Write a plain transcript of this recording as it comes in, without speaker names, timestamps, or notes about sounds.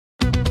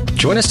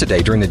Join us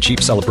today during the Jeep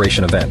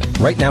Celebration event.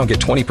 Right now, get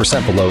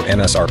 20% below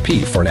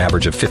MSRP for an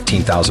average of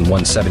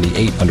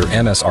 $15,178 under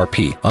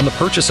MSRP on the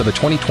purchase of a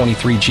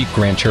 2023 Jeep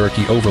Grand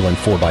Cherokee Overland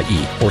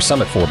 4xE or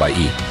Summit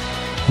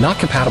 4xE. Not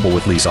compatible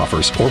with lease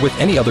offers or with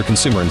any other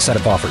consumer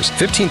incentive offers.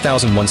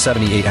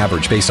 $15,178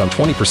 average based on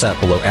 20%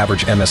 below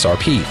average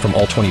MSRP from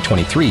all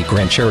 2023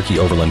 Grand Cherokee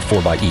Overland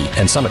 4xE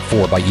and Summit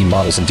 4xE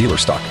models in dealer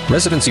stock.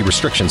 Residency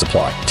restrictions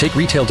apply. Take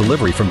retail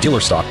delivery from dealer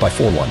stock by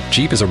 4/1.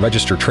 Jeep is a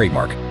registered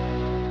trademark.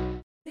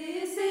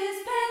 This is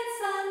Penn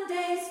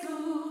Sunday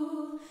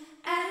School,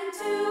 and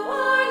to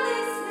our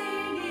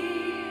listening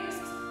ears,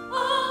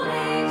 all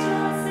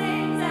angels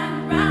sings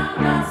and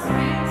round us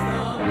rings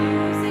the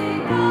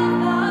music of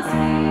the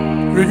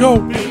spheres. Here we go.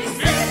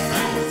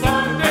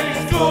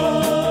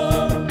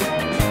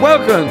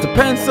 Welcome to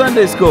Penn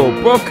Sunday School,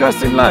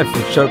 broadcasting live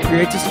from Show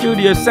Creator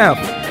Studio South.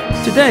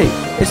 Today,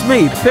 it's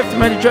me, the Fifth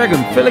Magic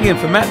Dragon, filling in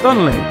for Matt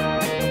Donnelly.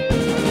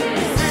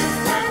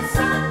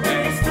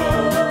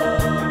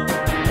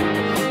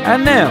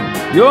 And now,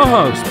 your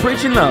host,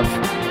 preaching love,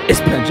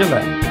 is Penn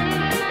Gillette.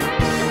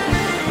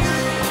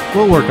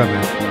 We'll work on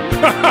that.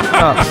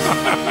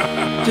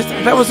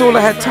 That was all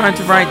I had time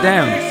to write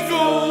down.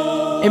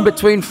 In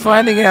between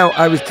finding out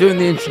I was doing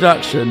the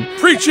introduction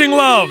Preaching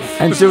love.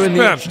 and This doing is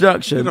the Ben.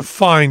 introduction, You did a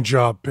fine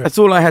job, Piff. that's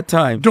all I had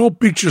time. Don't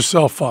beat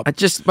yourself up.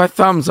 My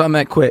thumbs aren't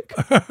that quick.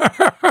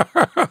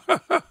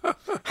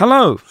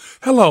 Hello.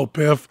 Hello,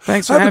 Piff.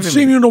 Thanks for I haven't having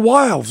seen me. you in a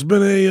while. It's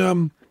been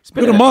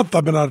a month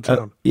I've been out of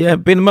town. Yeah,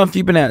 been a month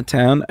you've been out of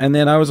town, and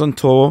then I was on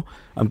tour.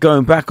 I'm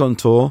going back on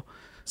tour.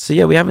 So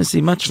yeah, we haven't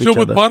seen much of Still each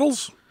with other.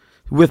 Puddles?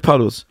 With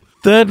Puddles.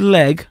 Third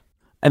leg,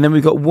 and then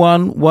we've got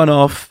one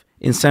off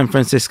in San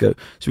Francisco.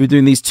 So we're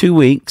doing these 2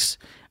 weeks,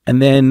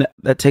 and then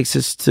that takes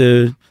us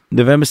to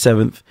November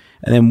 7th,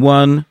 and then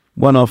one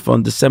off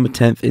on December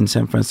 10th in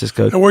San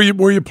Francisco. And where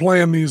you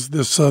playing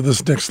this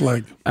next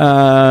leg?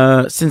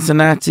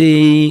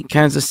 Cincinnati,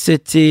 Kansas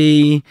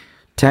City,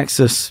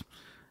 Texas.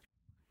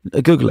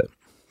 Google it.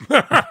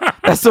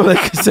 That's all I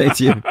can say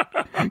to you.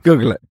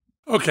 Google it.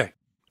 Okay,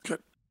 good.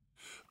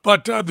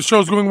 But the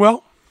show's going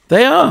well?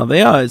 They are.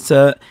 It's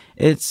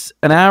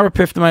an hour of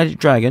Piff the Magic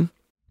Dragon,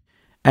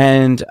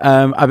 and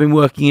I've been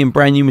working in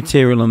brand new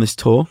material on this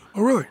tour.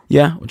 Oh, really?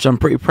 Yeah, which I'm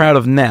pretty proud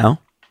of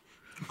now.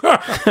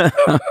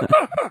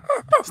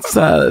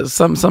 So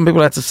some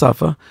people had to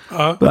suffer,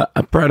 but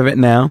I'm proud of it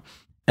now.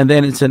 And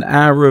then it's an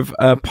hour of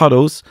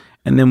Puddles,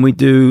 and then we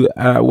do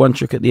one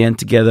trick at the end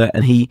together.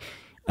 And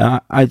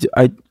I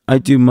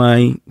do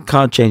my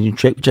card changing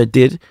trick, which I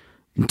did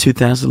in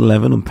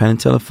 2011 on Penn and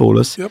Teller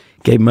Flawless. Yep.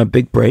 Gave him my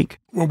big break.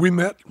 Where we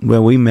met.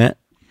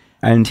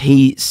 And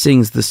he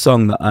sings the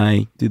song that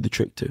I do the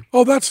trick to.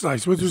 Oh, that's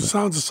nice. With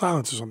Sounds of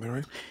Silence or something,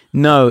 right?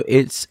 No,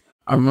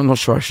 I'm not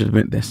sure I should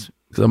admit this,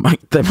 because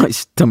they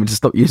might tell me to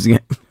stop using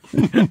it.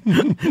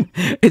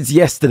 It's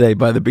Yesterday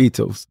by the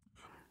Beatles.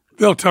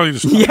 They'll tell you to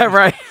stop. Yeah,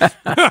 right.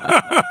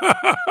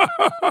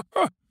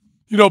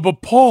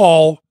 But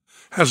Paul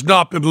has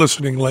not been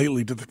listening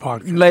lately to the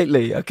podcast.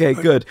 Lately, okay,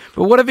 good.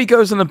 But what if he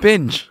goes on a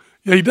binge?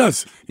 Yeah, he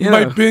does. He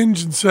might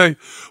binge and say,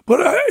 but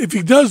if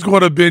he does go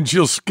on a binge,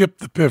 he'll skip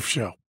the Piff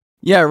show.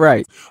 Yeah,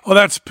 right. Oh,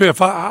 that's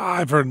Piff.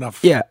 I've heard enough.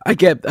 Yeah, I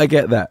get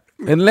that.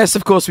 Unless,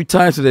 of course, we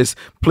title this,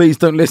 Please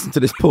Don't Listen to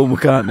This Paul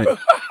McCartney.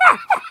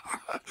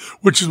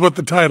 Which is what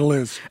the title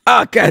is.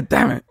 Oh, God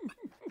damn it.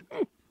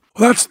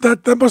 Well,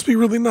 that must be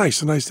really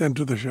nice. A nice end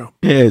to the show.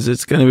 It is.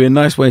 It's going to be a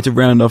nice way to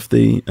round off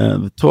the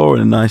tour,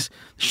 and the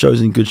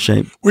show's in good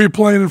shape. Where are you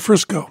playing in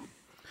Frisco?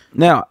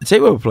 Now, I'll tell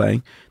you where we're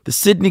playing. The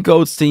Sydney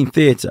Goldstein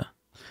Theatre.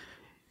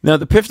 Now,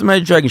 the Piff the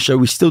Magic Dragon show,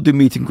 we still do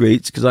meet and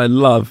greets because I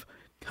love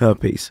her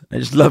piece. I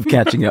just love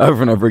catching it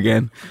over and over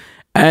again.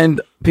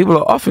 And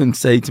people often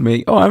say to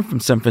me, oh, I'm from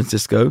San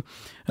Francisco.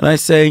 And I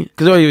say,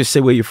 because I always say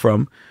where you're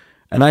from.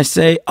 And I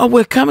say, oh,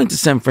 we're coming to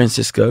San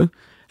Francisco.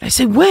 They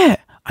say, where?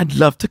 I'd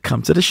love to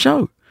come to the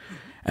show.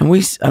 And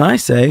I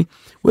say,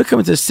 we're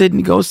coming to the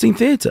Sydney Goldstein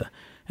Theatre.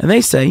 And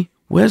they say,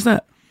 where's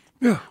that?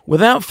 Yeah.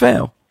 Without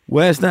fail,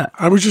 where's that?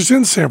 I was just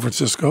in San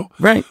Francisco.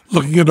 Right.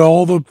 Looking at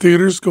all the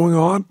theaters going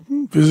on,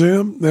 visiting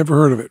them. Never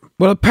heard of it.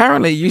 Well,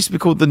 apparently it used to be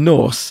called the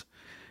Norse.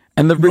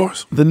 And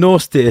the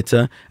Norse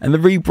Theatre, and the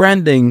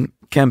rebranding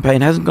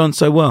campaign hasn't gone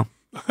so well.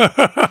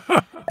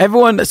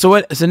 Everyone, so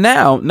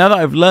now that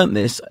I've learned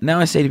this, now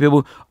I say to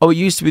people, oh, it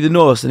used to be the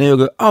Norse, and they'll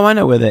go, oh, I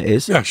know where that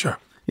is. Yeah, sure.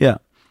 Yeah,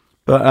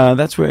 but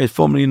that's where it's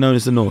formerly known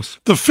as the Norse.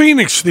 The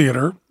Phoenix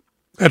Theater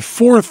at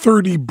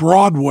 430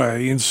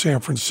 Broadway in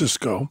San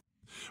Francisco,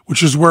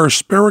 which is where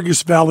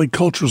Asparagus Valley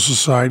Cultural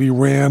Society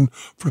ran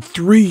for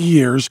 3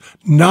 years,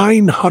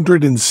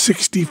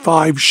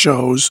 965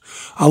 shows,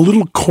 a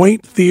little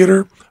quaint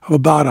theater of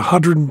about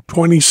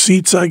 120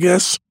 seats, I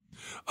guess,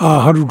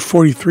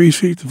 143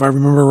 seats, if I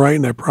remember right,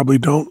 and I probably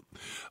don't.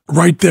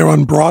 Right there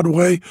on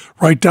Broadway,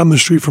 right down the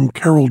street from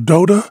Carol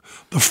Doda,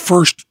 the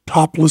first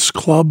topless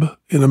club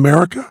in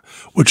America,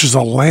 which is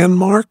a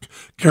landmark.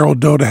 Carol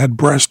Doda had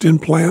breast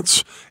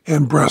implants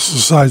and breasts the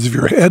size of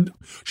your head.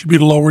 She'd be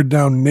lowered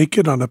down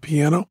naked on a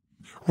piano.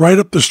 right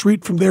up the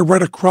street from there,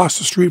 right across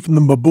the street from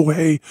the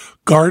Mabuhay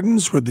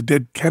Gardens, where the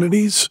dead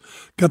Kennedys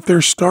got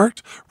their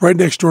start, right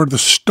next door to the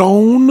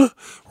Stone,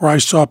 where I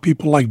saw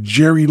people like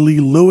Jerry Lee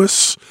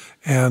Lewis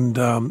and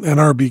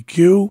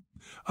NRBQ,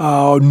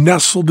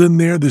 nestled in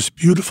there, this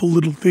beautiful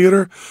little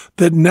theater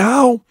that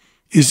now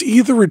is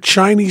either a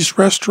Chinese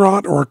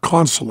restaurant or a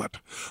consulate.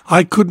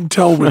 I couldn't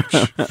tell which.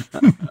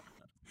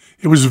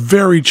 It was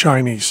very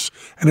Chinese,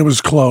 and it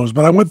was closed.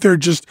 But I went there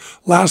just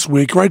last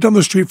week, right down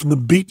the street from the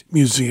Beat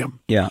Museum.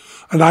 Yeah.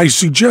 And I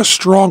suggest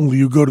strongly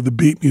you go to the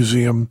Beat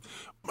Museum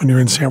when you're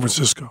in San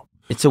Francisco.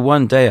 It's a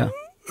one-dayer.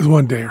 It's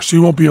one day, so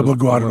you won't be able to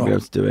go out You at won't be all.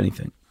 able to do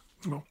anything.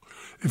 No.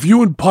 If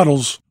you and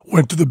Puddles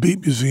went to the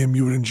Beat Museum,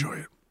 you would enjoy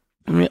it.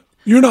 I mean,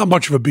 You're not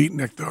much of a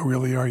beatnik, though,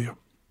 really, are you?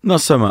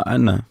 not so much.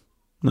 No,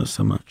 not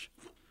so much.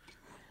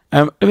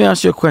 Let me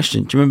ask you a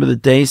question. Do you remember the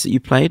days that you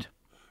played?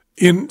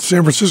 In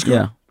San Francisco?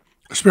 Yeah.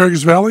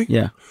 Asparagus Valley?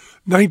 Yeah.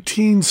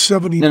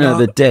 1979. No,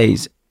 the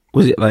days.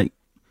 Was it like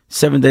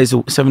 7 nights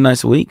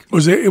a week?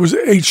 It was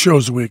 8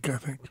 shows a week, I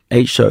think.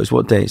 8 shows.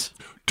 What days?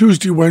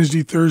 Tuesday,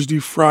 Wednesday, Thursday,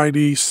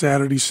 Friday,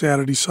 Saturday,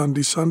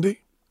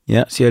 Sunday.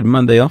 Yeah. So you had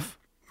Monday off.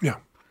 Yeah.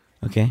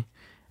 Okay.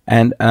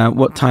 And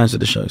what times are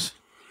the shows?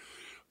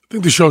 I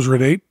think the shows were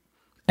at 8.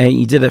 And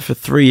you did it for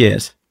 3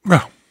 years.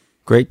 Yeah.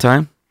 Great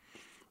time.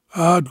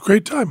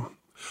 Great time.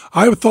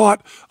 I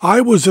thought I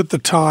was at the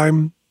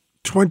time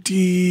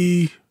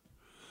 23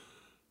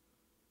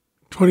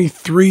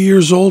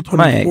 years old,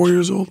 My 24 age.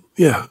 years old.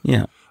 Yeah.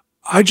 Yeah.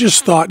 I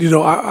just thought,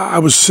 I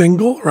was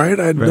single, right?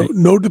 I had Right.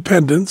 no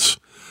dependents.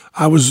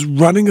 I was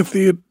running a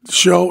theater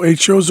show, 8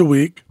 shows a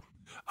week.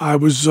 I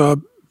was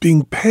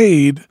being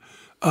paid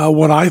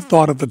what I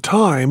thought at the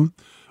time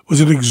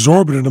was an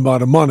exorbitant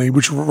amount of money,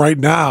 which right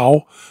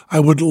now I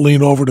wouldn't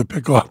lean over to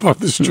pick up off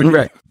the street.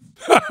 Right.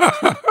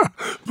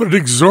 But an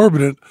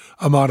exorbitant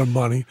amount of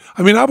money.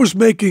 I mean, I was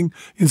making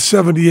in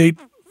 78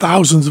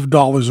 thousands of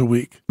dollars a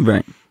week.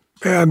 Right.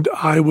 And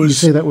I You was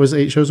say that was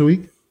 8 shows a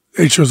week?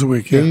 8 shows a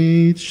week, yeah.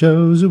 8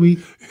 shows a week.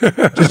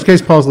 Just in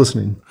case Paul's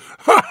listening.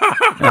 Oh,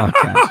 gosh.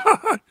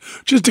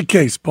 Just in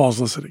case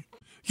Paul's listening.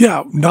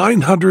 Yeah,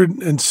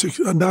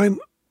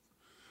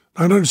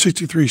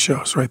 963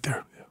 shows right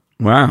there. Yeah.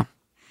 Wow.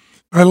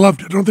 I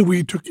loved it. I don't think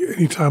we took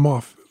any time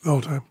off the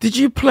whole time. Did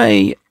you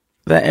play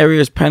that area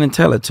as Penn and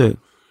Teller too?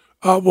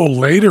 Well,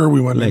 later we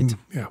went in. Later.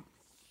 Yeah.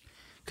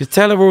 Because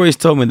Teller always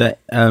told me that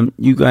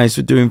you guys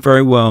were doing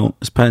very well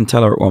as Penn and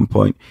Teller at one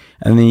point,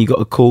 and then you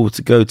got a call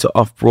to go to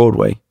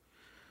Off-Broadway,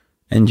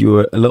 and you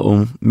were a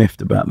little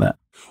miffed about that.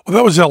 Well,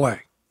 that was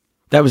L.A.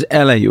 That was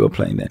LA you were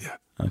playing then? Yeah.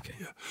 Okay.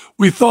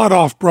 We thought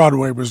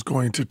Off-Broadway was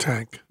going to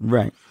tank.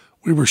 Right.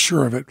 We were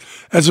sure of it.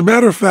 As a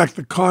matter of fact,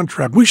 the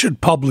contract, we should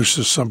publish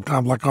this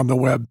sometime, like on the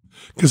web,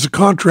 because the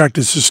contract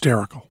is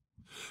hysterical.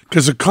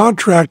 Because the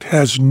contract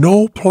has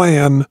no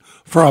plan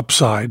for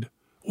upside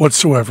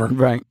whatsoever.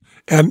 Right.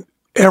 And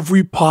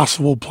every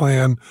possible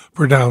plan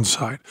for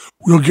downside.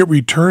 We'll get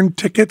return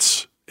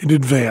tickets in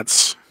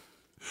advance.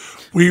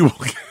 We'll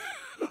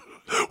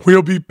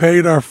be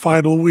paid our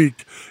final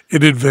week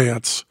in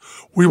advance.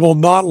 We will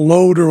not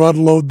load or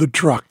unload the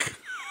truck.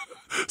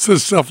 So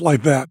stuff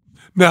like that.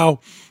 Now,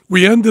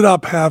 we ended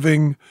up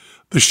having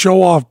the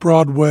show off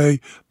Broadway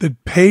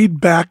that paid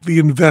back the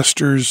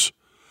investors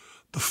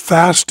the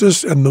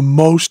fastest and the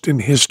most in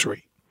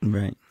history.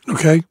 Right.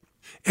 Okay?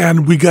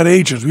 And we got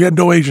agents. We had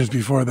no agents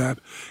before that.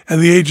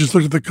 And the agents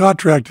looked at the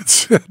contract and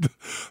said,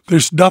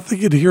 there's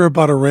nothing in here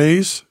about a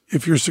raise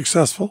if you're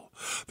successful.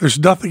 There's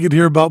nothing in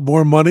here about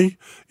more money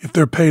if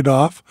they're paid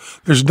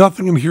off. There's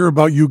nothing in here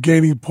about you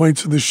gaining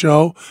points in the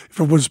show if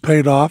it was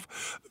paid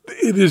off.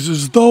 It is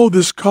as though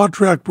this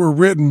contract were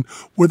written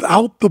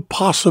without the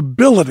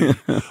possibility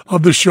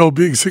of the show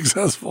being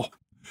successful.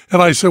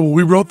 And I said, well,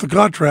 we wrote the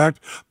contract.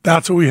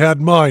 That's what we had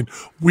in mind.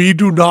 We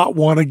do not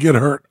want to get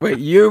hurt. Wait,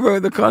 you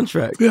wrote the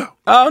contract? Yeah.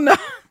 Oh, no.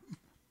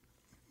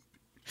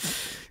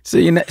 So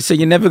you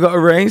never got a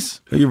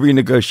raise, or you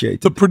renegotiated?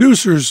 The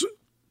producers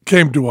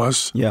came to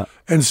us Yeah.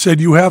 and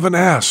said, you haven't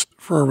asked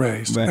for a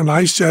raise. Right. And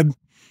I said,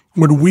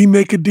 when we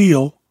make a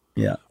deal,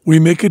 Yeah. we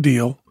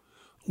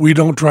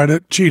don't try to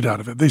cheat out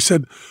of it. They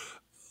said,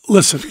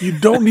 listen, you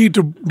don't need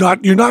to,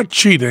 you're not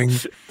cheating.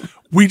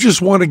 We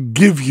just want to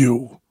give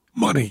you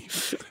money.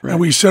 Right.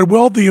 And we said,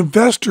 well, the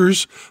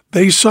investors,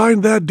 they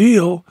signed that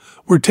deal.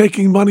 We're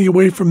taking money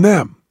away from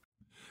them.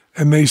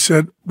 And they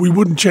said, we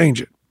wouldn't change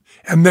it.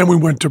 And then we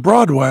went to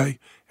Broadway,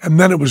 and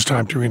then it was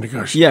time to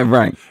renegotiate. Yeah,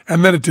 right.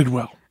 And then it did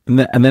well. And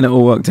then it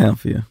all worked out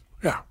for you.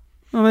 Yeah.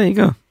 Oh, there you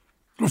go.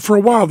 For a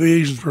while, the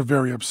agents were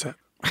very upset.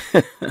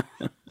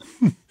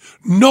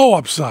 No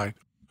upside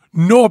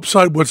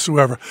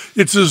whatsoever.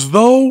 It's as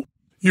though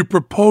you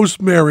propose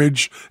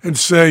marriage and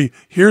say,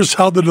 here's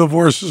how the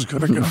divorce is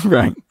going to go.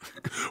 Right.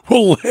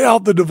 We'll lay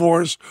out the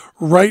divorce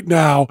right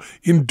now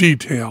in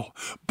detail.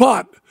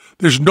 But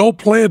there's no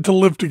plan to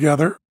live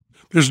together.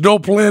 There's no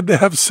plan to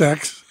have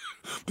sex.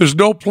 There's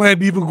no plan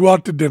to even go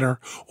out to dinner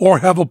or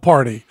have a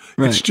party.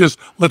 Right. It's just,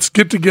 let's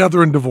get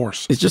together and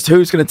divorce. It's just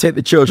who's going to take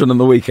the children on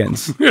the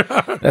weekends.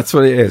 That's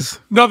what it is.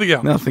 Nothing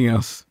else. Nothing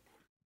else.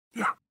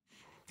 Yeah.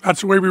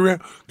 That's the way we ran.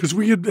 Because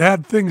we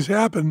had things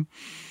happen.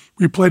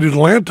 We played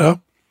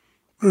Atlanta,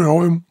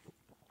 and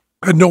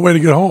had no way to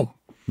get home.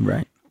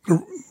 Right.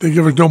 They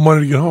give us no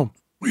money to get home.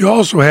 We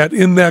also had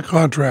in that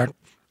contract,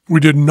 we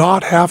did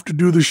not have to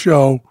do the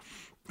show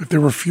if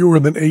there were fewer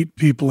than 8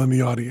 people in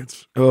the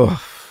audience.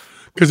 Oh,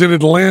 Because in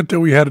Atlanta,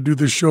 we had to do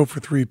this show for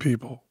 3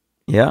 people.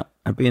 yeah.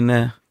 I've been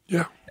there.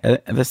 Yeah.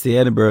 That's the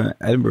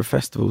Edinburgh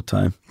Festival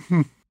time.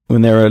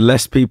 When there are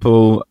less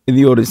people in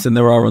the audience than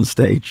there are on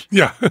stage.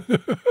 Yeah.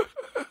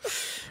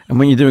 And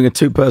when you're doing a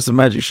 2-person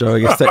magic show, I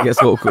guess that gets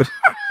awkward.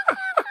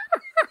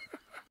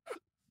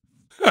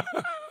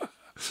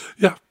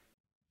 Yeah.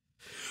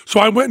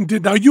 So I went and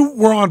did. Now, you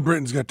were on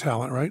Britain's Got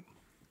Talent, right?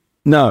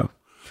 No.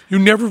 You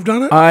never have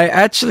done it? I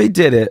actually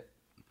did it.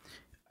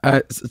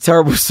 It's a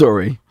terrible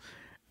story.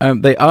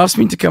 They asked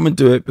me to come and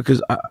do it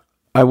because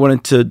I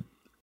wanted to.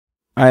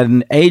 I had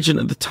an agent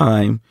at the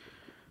time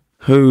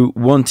who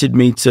wanted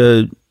me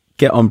to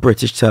get on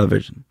British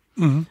television,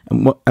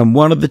 and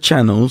one of the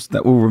channels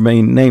that will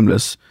remain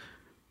nameless,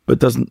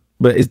 but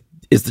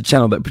is the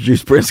channel that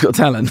produced Britain's Got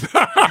Talent.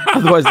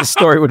 Otherwise, the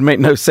story would make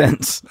no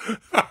sense.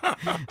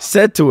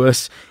 Said to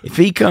us, if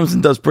he comes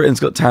and does Britain's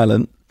Got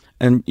Talent,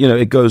 and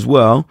it goes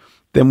well,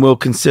 then we'll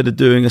consider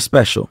doing a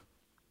special.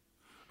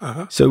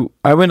 So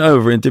I went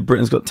over and did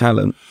Britain's Got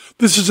Talent.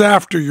 This is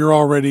after you're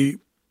already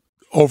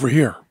over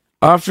here.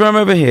 After I'm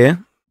over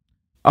here,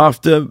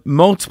 after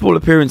multiple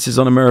appearances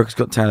on America's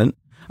Got Talent,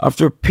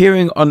 after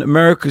appearing on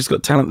America's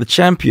Got Talent, The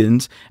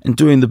Champions, and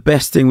doing the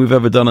best thing we've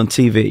ever done on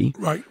TV,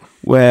 Right.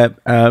 where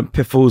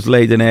Piffles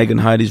laid an egg and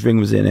Heidi's ring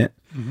was in it,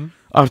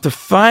 after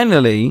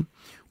finally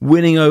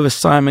winning over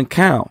Simon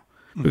Cowell,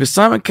 because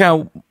Simon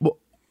Cowell,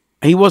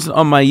 he wasn't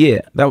on my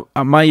year.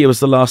 My year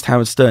was the last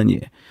Howard Stern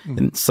year.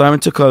 And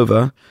Simon took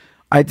over.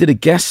 I did a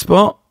guest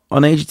spot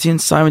on AGT and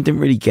Simon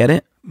didn't really get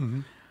it.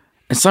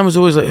 And Simon was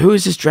always like, who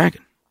is this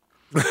dragon?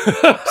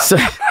 So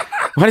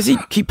why does he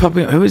keep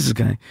popping up? Who is this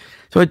guy?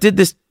 So I did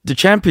the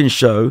Champions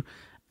show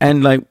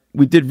and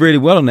we did really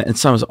well on it. And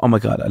Simon was like, oh my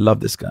God, I love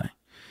this guy.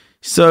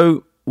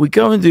 So we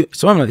go and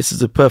so I'm like, this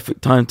is a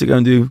perfect time to go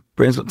and do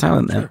Britain's Got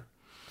Talent now. Sure.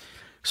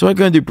 So I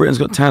go and do Britain's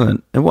Got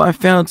Talent. And what I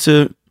found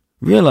to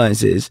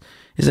realize is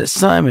that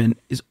Simon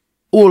is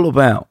all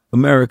about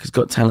America's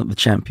Got Talent, The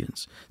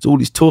Champions. It's all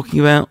he's talking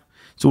about.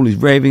 It's all he's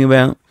raving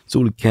about. It's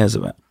all he cares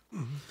about.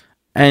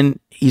 And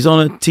he's on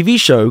a TV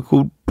show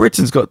called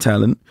Britain's Got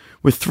Talent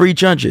with 3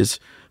 judges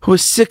who are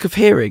sick of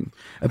hearing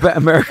about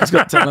America's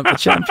Got Talent, The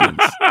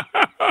Champions.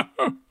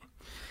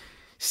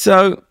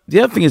 So the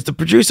other thing is the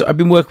producer, I've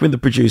been working with the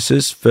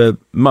producers for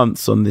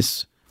months on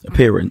this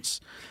appearance.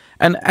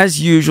 And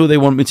as usual, they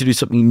want me to do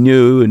something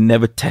new and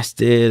never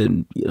tested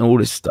and all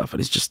this stuff. And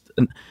it's just,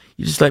 and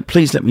you're just like,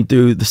 please let me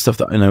do the stuff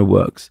that I know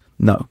works.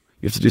 No,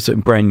 you have to do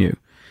something brand new.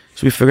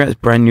 So we figure out this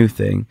brand new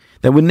thing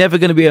that we're never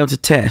going to be able to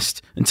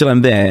test until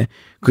I'm there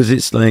because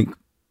it's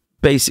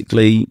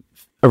basically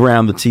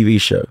around the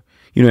TV show.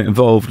 It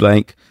involved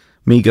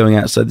me going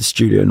outside the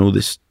studio and all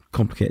this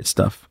complicated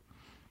stuff.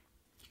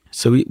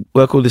 So we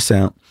work all this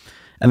out.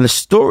 And the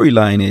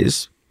storyline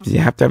is, you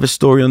have to have a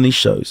story on these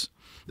shows.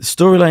 The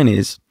storyline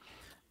is,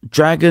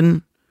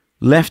 Dragon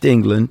left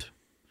England,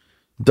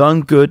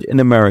 done good in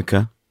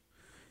America,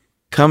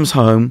 comes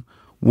home,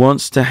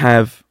 wants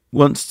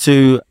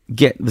to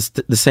get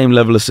the same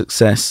level of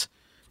success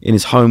in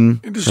his home.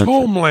 In his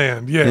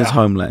homeland, yeah. In his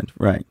homeland,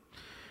 right.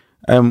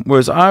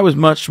 Whereas I was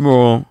much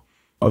more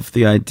of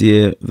the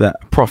idea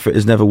that prophet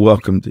is never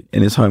welcomed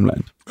in his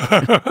homeland.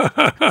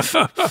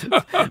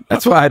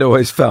 That's what I'd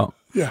always felt.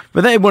 Yeah.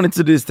 But they wanted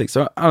to do this thing.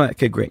 So I'm like,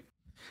 okay, great.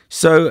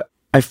 So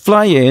I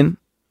fly in.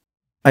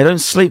 I don't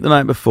sleep the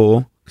night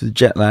before because of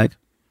jet lag.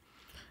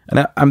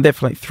 And I'm there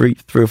for 3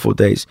 or 4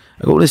 days.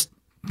 I got all this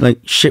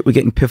shit, we're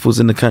getting piffles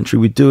in the country.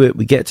 We do it.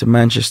 We get to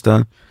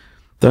Manchester.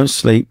 Don't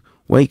sleep.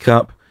 Wake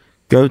up.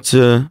 Go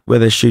to where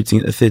they're shooting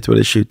it, the theatre where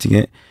they're shooting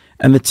it.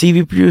 And the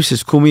TV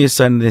producers call me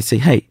aside and they say,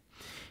 hey,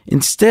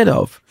 instead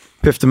of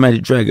Piff the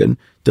Magic Dragon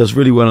does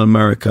really well in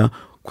America,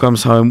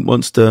 comes home,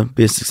 wants to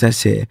be a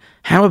success here,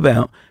 how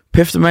about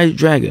Piff the Magic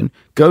Dragon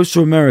goes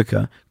to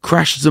America,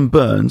 crashes and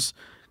burns,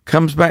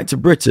 comes back to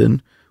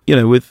Britain,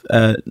 with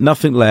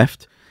nothing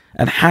left,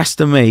 and has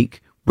to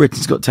make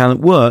Britain's Got Talent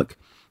work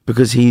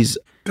because he's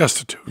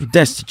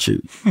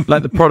destitute,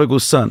 like the prodigal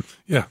son.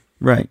 Yeah.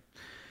 Right.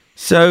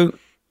 So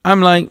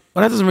I'm like,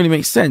 well, that doesn't really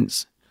make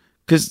sense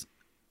because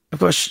I've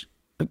got,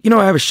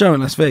 I have a show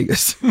in Las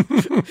Vegas,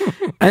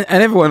 and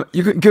everyone,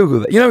 you can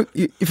Google that.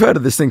 You've heard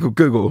of this thing called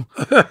Google.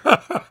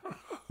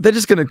 They're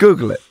just going to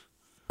Google it,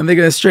 and they're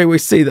going to straight away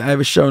see that I have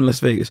a show in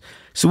Las Vegas.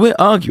 So we're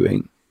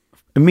arguing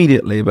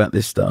immediately about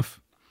this stuff.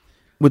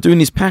 We're doing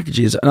these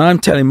packages, and I'm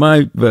telling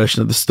my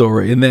version of the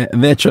story, and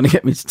they're trying to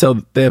get me to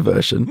tell their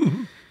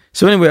version.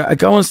 So anyway, I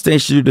go on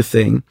stage to do the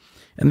thing,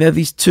 and there are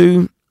these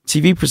 2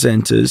 TV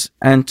presenters,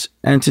 Ant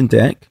and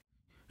Dec.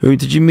 Who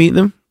did you meet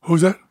them? Who's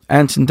that?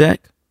 Ant and Dec.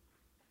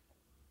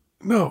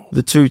 No.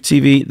 The 2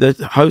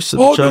 the hosts of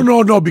the show.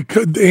 No,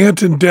 because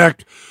Ant and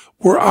Dec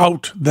were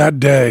out that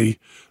day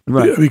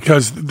Right.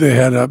 Because they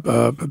had I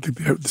think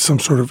they had some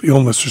sort of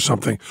illness or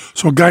something.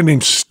 So a guy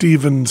named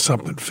Stephen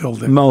something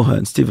filled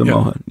in. Stephen Yeah.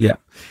 Mulhern, yeah.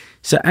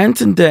 So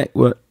Ant and Dec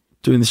were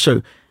doing the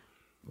show,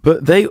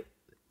 but they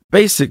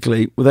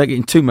basically, without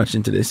getting too much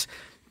into this,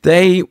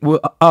 they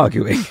were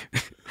arguing.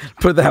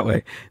 Put it that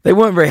way. They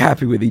weren't very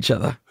happy with each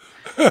other.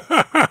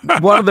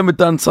 One of them had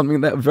done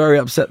something that very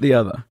upset the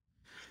other.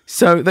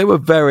 So they were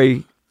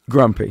very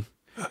grumpy.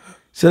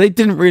 So they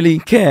didn't really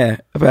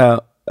care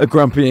about a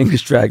grumpy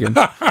English dragon,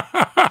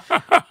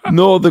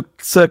 nor the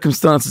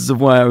circumstances of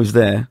why I was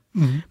there.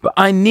 Mm-hmm. But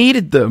I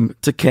needed them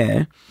to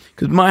care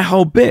because my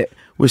whole bit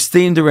was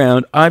themed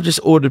around, I've just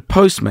ordered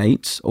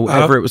Postmates, or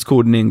whatever it was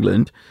called in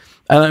England,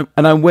 and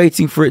I'm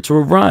waiting for it to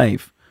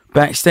arrive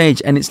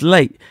backstage, and it's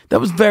late.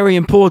 That was very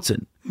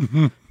important.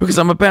 Mm-hmm. Because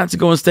I'm about to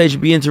go on stage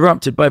and be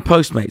interrupted by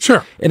Postmates.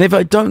 Sure. And if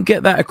I don't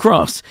get that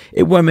across,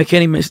 it won't make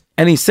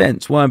any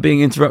sense why I'm being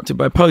interrupted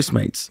by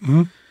Postmates.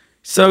 Mm-hmm.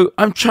 So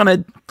I'm trying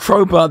to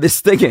crowbar this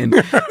thing in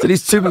to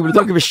these two people who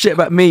don't give a shit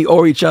about me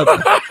or each other.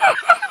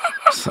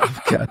 So,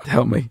 God,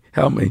 help me.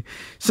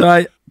 So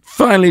I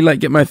finally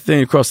get my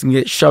thing across and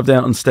get shoved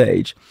out on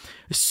stage.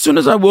 As soon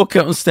as I walk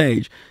out on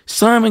stage,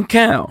 Simon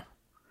Cowell,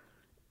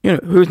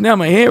 who's now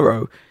my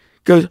hero,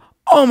 goes,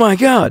 "Oh my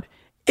God,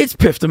 it's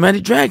Piff the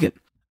Magic Dragon.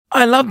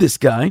 I love this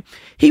guy.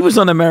 He was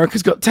on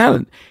America's Got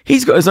Talent.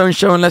 He's got his own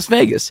show in Las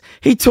Vegas.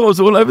 He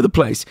tours all over the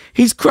place.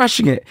 He's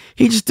crushing it.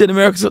 He just did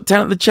America's Got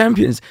Talent, the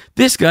Champions.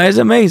 This guy is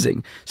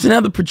amazing." So now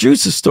the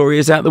producer's story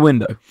is out the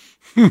window.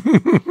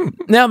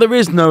 Now there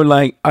is no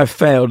I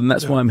failed and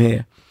that's why I'm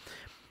here.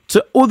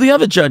 So all the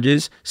other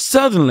judges,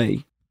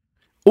 suddenly,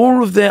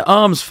 all of their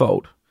arms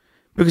fold.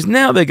 Because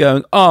now they're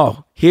going,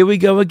 oh, here we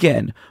go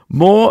again.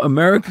 More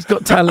America's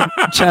Got Talent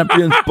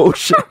Champions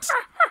bullshit.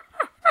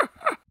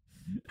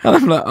 And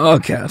I'm like, oh,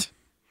 God.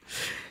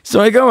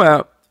 So I go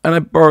out and I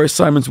borrow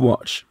Simon's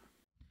watch.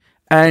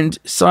 And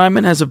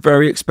Simon has a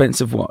very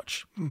expensive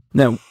watch.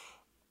 Now,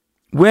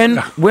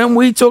 when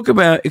we talk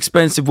about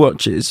expensive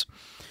watches,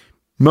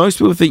 most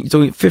people think you're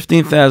talking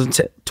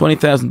 $15,000,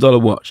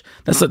 $20,000 watch.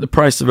 That's like the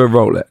price of a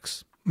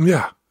Rolex.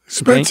 Yeah,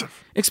 expensive. Okay?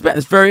 It's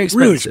very expensive.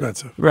 Really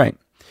expensive. Right.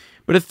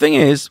 But the thing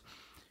is,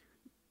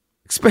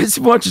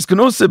 expensive watches can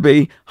also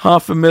be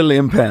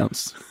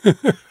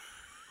 £500,000.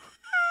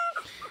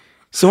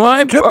 So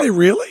Can they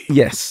really?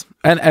 Yes,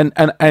 and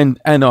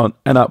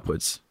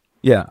upwards.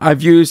 Yeah,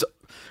 I've used.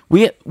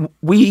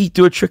 We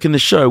do a trick in the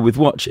show with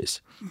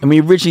watches, and we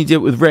originally did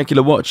it with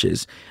regular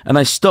watches, and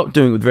I stopped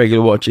doing it with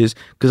regular watches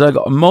because I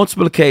got on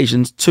multiple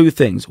occasions two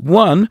things.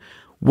 One,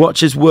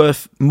 watches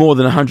worth more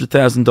than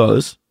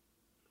 $100,000.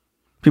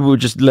 People would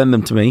just lend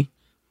them to me,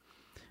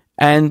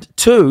 and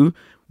two,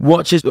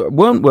 watches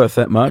weren't worth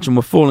that much and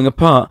were falling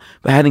apart,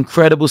 but had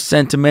incredible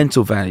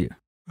sentimental value,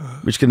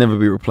 which can never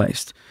be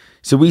replaced.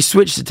 So we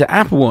switched it to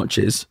Apple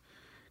Watches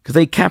because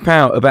they cap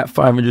out about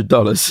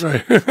 $500.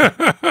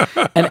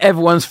 Right. And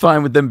everyone's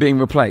fine with them being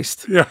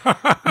replaced. Yeah.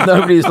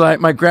 Nobody's like,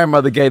 my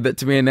grandmother gave that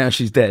to me and now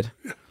she's dead.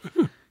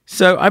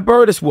 So I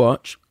borrow this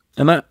watch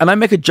and I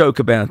make a joke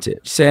about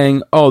it,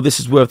 saying, oh, this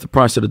is worth the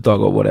price of the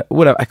dog or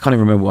whatever. I can't even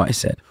remember what I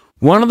said.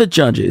 One of the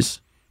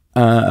judges,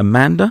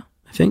 Amanda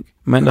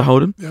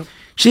Holden, Yep.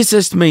 She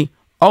says to me,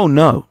 oh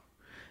no,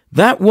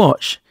 that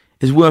watch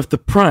is worth the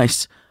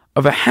price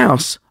of a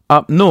house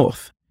up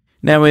north.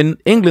 Now, in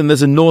England,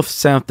 there's a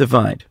north-south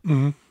divide.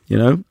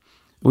 Mm-hmm.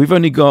 We've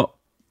only got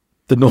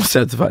the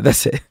north-south divide.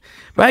 That's it.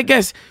 But I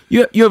guess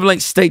you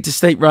have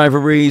state-to-state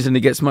rivalries, and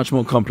it gets much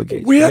more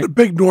complicated. We had a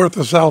big north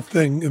and south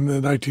thing in the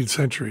 19th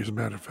century, as a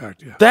matter of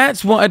fact. Yeah.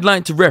 That's what I'd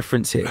like to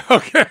reference here.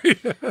 Okay.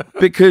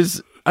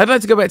 Because I'd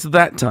like to go back to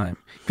that time,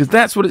 because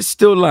that's what it's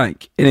still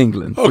like in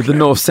England with the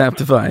north-south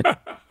divide.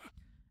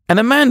 And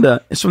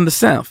Amanda is from the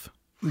south,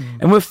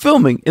 and we're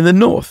filming in the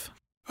north.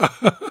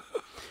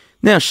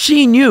 Now,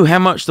 she knew how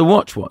much the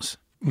watch was,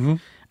 and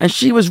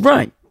she was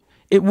right.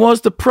 It was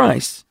the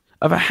price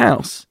of a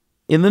house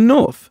in the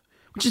north,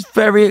 which is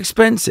very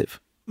expensive.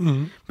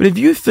 Mm-hmm. But if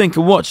you think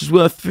a watch is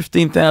worth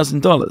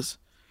 $15,000,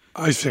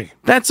 I see.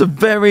 That's a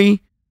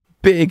very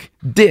big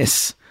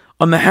diss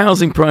on the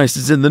housing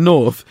prices in the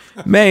north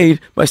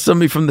made by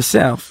somebody from the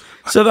south.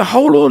 So the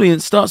whole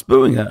audience starts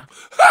booing her.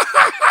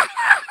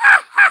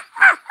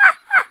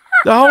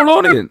 The whole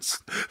audience.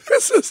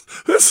 This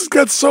has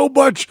got so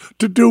much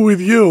to do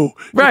with you.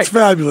 Right. It's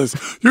fabulous.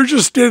 You're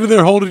just standing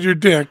there holding your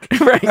dick,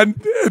 right.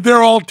 And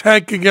they're all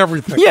tanking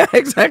everything. Yeah,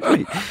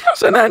 exactly.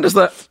 So now I'm just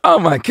like, oh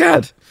my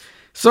God.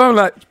 So I'm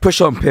like,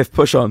 push on, Piff,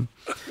 push on.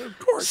 Of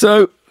course.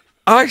 So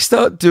I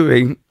start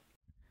doing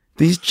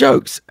these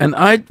jokes, and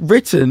I'd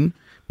written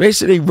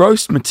basically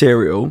roast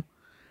material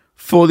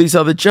for these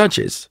other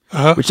judges,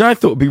 which I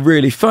thought would be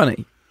really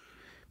funny.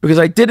 Because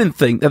I didn't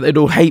think that they'd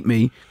all hate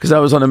me because I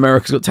was on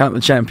America's Got Talent,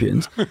 the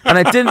Champions. And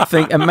I didn't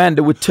think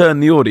Amanda would turn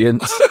the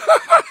audience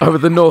over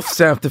the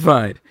north-south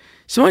divide.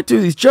 So I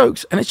do these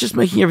jokes, and it's just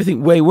making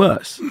everything way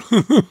worse.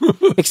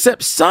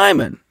 Except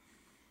Simon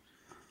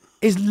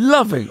is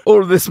loving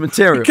all of this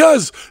material.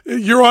 Because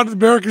you're on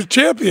America's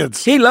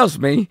Champions. He loves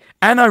me,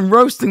 and I'm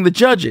roasting the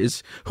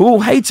judges who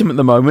all hate him at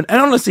the moment.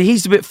 And honestly,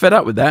 he's a bit fed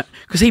up with that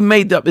because he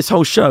made up this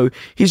whole show.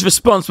 He's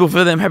responsible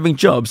for them having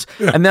jobs,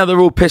 and now they're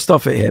all pissed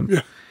off at him.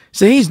 Yeah.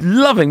 So he's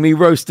loving me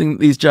roasting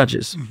these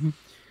judges. Mm-hmm.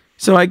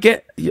 So I do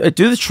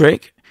the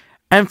trick,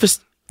 and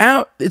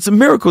it's a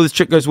miracle this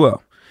trick goes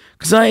well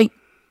because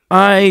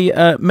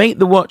I make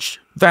the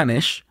watch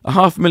vanish, a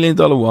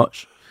 $500,000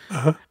 watch,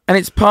 and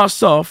it's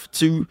passed off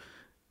to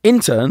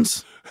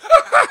interns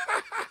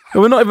who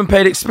were not even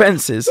paid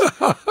expenses,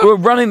 who are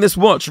running this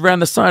watch around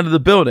the side of the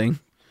building,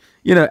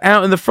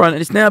 out in the front,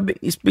 and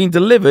it's being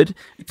delivered.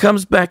 It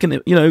comes back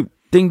and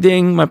ding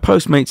ding, my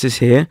Postmates is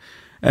here.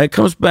 It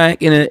comes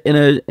back in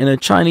a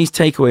Chinese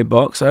takeaway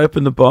box. I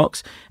open the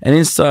box, and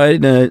inside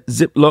in a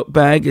Ziploc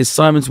bag is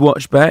Simon's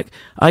watch back.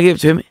 I give it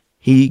to him.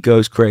 He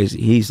goes crazy.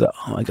 He's like,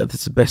 oh my God,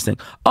 that's the best thing.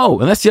 Oh,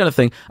 and that's the other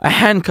thing. I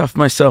handcuffed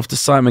myself to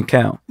Simon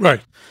Cowell.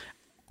 Right.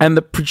 And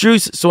the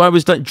producer, so I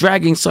was like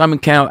dragging Simon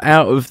Cowell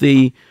out of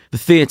the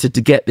theater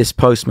to get this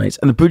Postmates.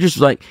 And the producer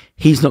was like,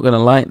 he's not going to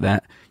like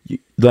that.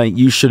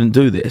 You shouldn't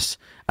do this.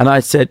 And I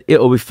said,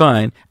 it'll be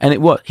fine. And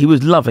he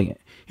was loving it.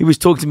 He was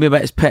talking to me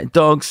about his pet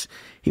dogs.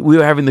 We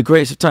were having the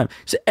greatest of time.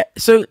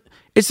 So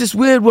it's this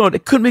weird world.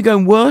 It couldn't be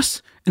going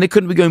worse and it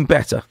couldn't be going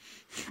better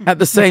at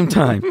the same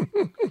time.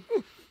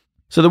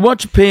 So the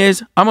watch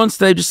appears. I'm on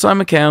stage with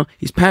Simon Cowell.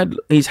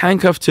 He's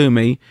handcuffed to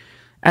me.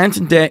 Ant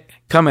and Dec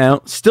come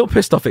out, still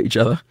pissed off at each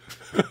other.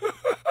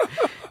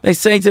 They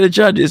say to the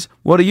judges,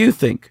 what do you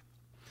think?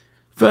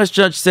 First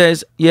judge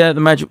says, yeah, the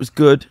magic was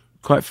good.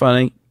 Quite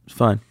funny. It's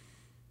fine.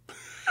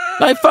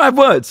 Like 5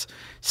 words.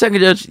 Second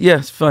judge, yeah,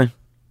 it's fine.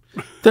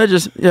 Third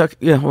judge,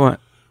 yeah, all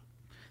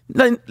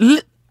right.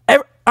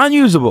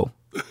 Unusable.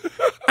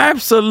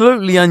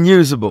 Absolutely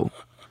unusable.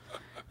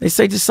 They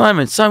say to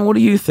Simon, what do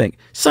you think?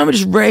 Simon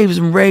just raves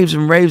and raves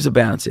and raves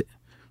about it.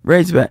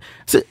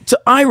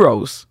 To eye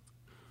rolls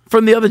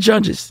from the other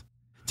judges.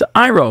 To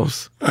eye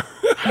rolls. I'm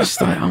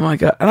just like, oh my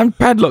God. And I'm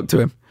padlocked to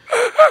him.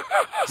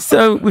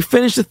 So we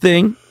finish the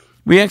thing.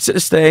 We exit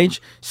the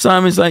stage.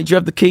 Simon's like, do you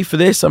have the key for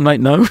this? I'm like,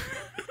 no.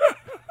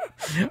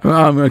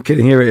 I'm not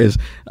kidding. Here it is.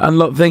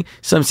 Unlock thing.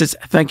 Simon says,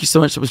 thank you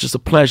so much. It was just a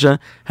pleasure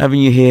having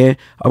you here.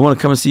 I want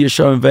to come and see your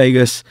show in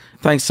Vegas.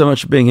 Thanks so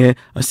much for being here.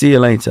 I'll see you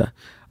later.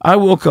 I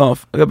walk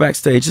off. I go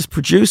backstage. This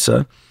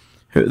producer,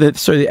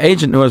 the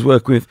agent who I was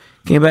working with,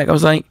 came back. I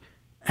was like,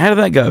 how did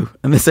that go?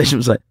 And this agent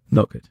was like,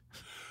 not good.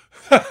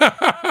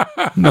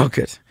 Not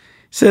good.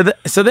 So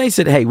they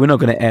said, hey, we're not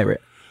going to air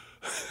it.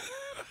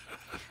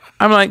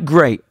 I'm like,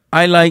 great.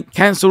 I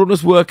cancelled all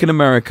this work in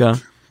America.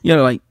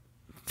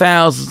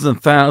 Thousands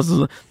and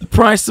thousands. The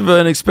price of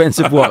an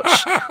expensive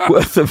watch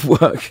worth of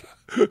work.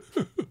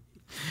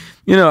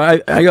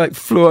 I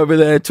flew over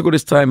there, took all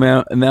this time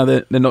out, and now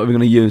they're not even going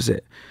to use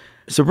it.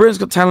 So Britain's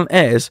Got Talent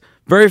airs.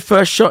 Very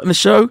first shot in the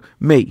show,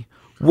 me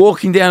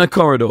walking down a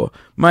corridor.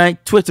 My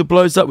Twitter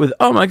blows up with,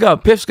 oh my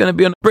God, Piff's going to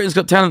be on Britain's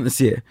Got Talent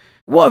this year.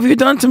 What have you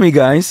done to me,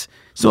 guys?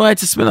 So I had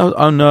to spin out,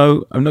 oh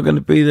no, I'm not going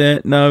to be there.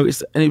 No,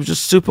 and it was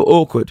just super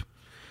awkward.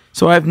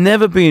 So I've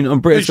never been on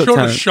Britain's Got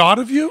Talent. They showed a shot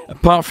of you?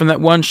 Apart from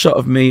that one shot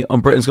of me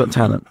on Britain's Got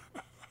Talent.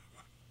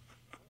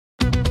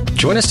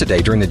 Join us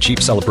today during the Jeep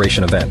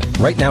Celebration event.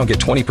 Right now, get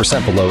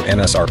 20% below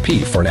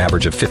MSRP for an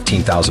average of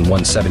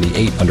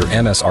 $15,178 under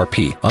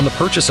MSRP on the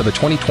purchase of a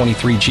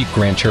 2023 Jeep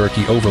Grand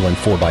Cherokee Overland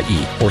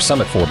 4xE or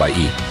Summit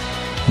 4xE.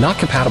 Not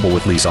compatible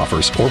with lease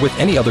offers or with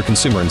any other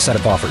consumer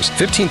incentive offers.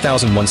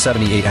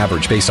 $15,178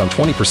 average based on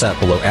 20%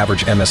 below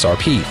average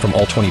MSRP from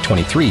all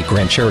 2023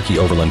 Grand Cherokee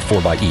Overland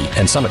 4xE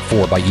and Summit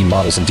 4xE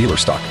models in dealer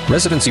stock.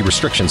 Residency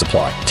restrictions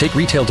apply. Take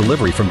retail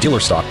delivery from dealer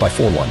stock by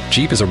 4/1.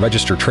 Jeep is a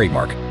registered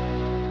trademark.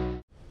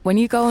 When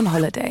you go on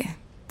holiday,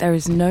 there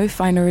is no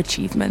finer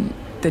achievement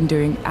than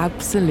doing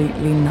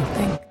absolutely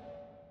nothing.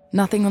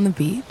 Nothing on the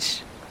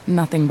beach,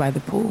 nothing by the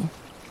pool,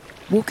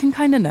 walking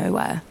kind of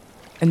nowhere,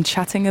 and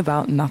chatting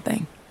about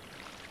nothing.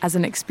 As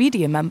an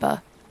Expedia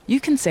member,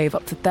 you can save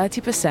up to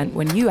 30%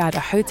 when you add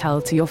a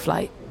hotel to your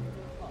flight.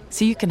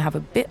 So you can have a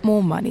bit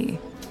more money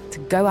to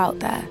go out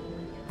there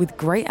with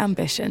great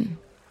ambition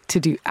to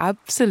do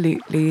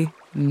absolutely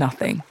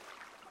nothing.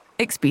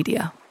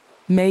 Expedia,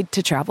 made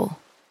to travel.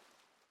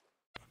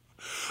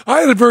 I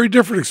had a very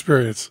different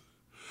experience.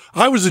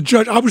 I was a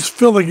judge. I was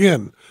filling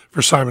in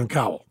for Simon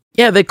Cowell.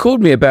 Yeah, they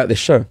called me about this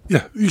show.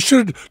 Yeah, you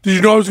should. Did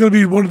you know I was going to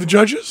be one of the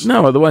judges?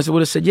 No, otherwise I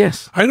would have said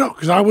yes. I know,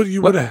 because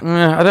you would have.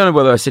 I don't know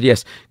whether I said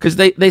yes. Because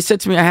they said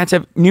to me I had to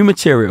have all new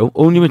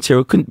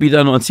material, couldn't be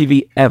done on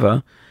TV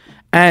ever,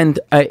 and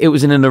it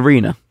was in an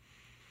arena.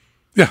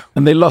 Yeah.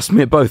 And they lost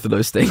me at both of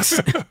those things.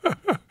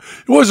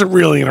 It wasn't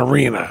really an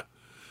arena.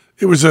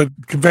 It was a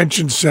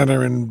convention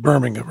center in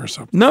Birmingham or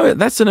something. No,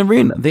 that's an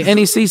arena. The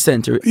NEC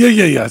Center.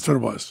 Yeah. That's what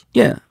it was.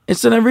 Yeah,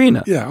 it's an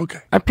arena. Yeah,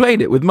 okay. I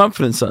played it with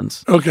Mumford &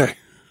 Sons. Okay.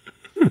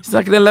 It's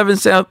like an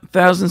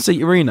 11,000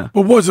 seat arena.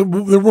 But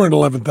there weren't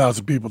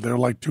 11,000 people. There were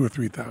like 2,000 or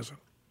 3,000.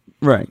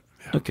 Right.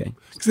 Yeah. Okay.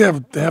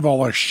 Because they have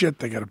all our shit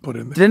they got to put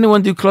in there. Did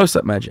anyone do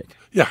close-up magic?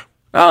 Yeah.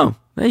 Oh,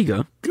 There you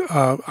go.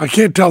 I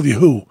can't tell you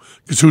who,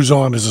 because who's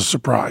on is a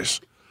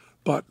surprise.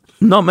 But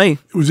Not me.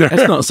 it was there.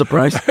 That's not a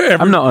surprise.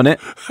 I'm not on it.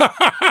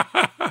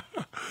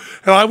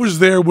 And I was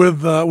there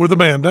with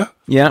Amanda.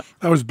 Yeah.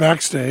 I was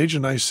backstage,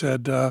 and I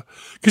said,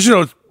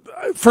 because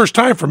first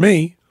time for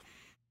me,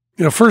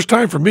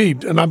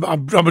 and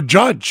I'm a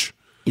judge.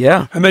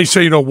 Yeah. And they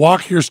say,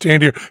 walk here,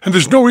 stand here, and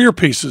there's no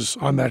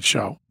earpieces on that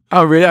show.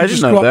 Oh, really? I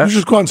didn't know that. You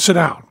just go out and sit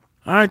down.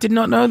 I did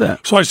not know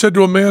that. So I said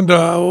to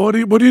Amanda, what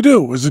do you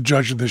do as a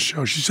judge of this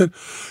show? She said,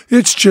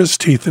 it's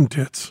just teeth and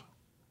tits.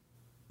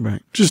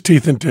 Right. Just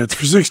teeth and tits.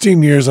 For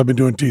 16 years, I've been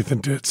doing teeth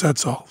and tits.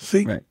 That's all.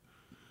 See? Right.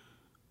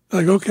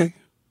 Like, okay.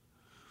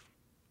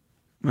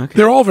 Okay.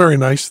 They're all very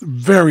nice.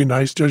 Very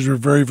nice. Judges are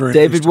very, very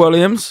David nice.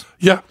 Williams.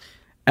 Yeah.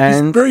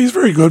 And He's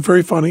very good,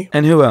 very funny.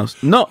 and who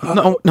else? Not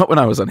when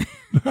I was on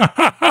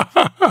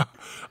it.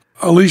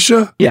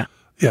 Alicia? Yeah.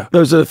 Yeah.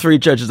 Those are the 3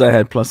 judges I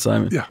had plus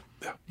Simon. Yeah.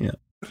 Yeah.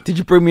 Did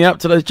you bring me up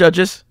to those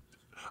judges?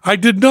 I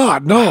did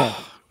not, no.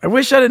 I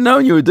wish I'd have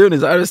known you were doing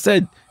this. I would have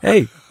said,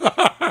 hey,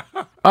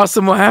 ask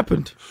them what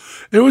happened.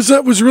 It was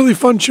a really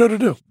fun show to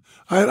do.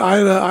 I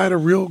had a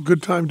real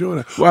good time doing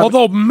it. Well,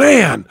 Although,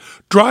 man,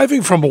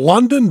 driving from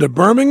London to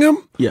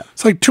Birmingham, Yeah.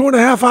 it's like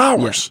 2.5 Yeah,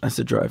 hours. that's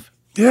a drive.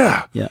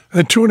 Yeah. Yeah.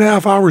 And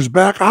 2.5 hours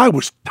back, I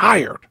was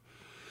tired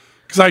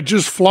because I'd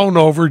just flown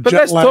over. But jet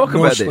let's lag, talk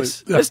no about sleep.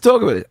 this. Yeah. Let's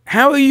talk about it.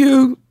 How are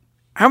you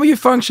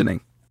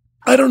functioning?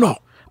 I don't know.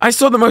 I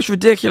saw the most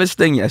ridiculous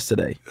thing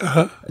yesterday.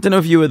 I don't know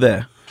if you were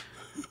there.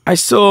 I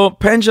saw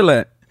Penn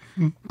Jillette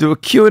do a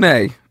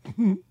Q&A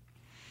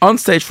on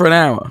stage for an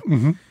hour.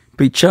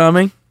 Be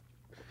charming,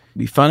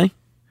 be funny,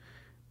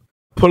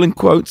 pulling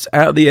quotes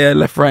out of the air,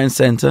 left, right, and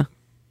center,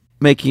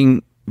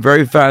 making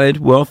very valid,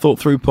 well thought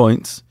through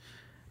points.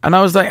 And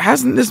I was like,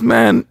 hasn't this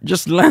man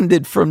just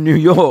landed from New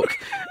York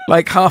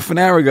like half an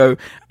hour ago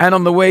and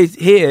on the way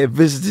here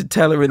visited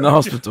Teller in the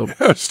hospital?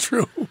 That's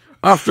true.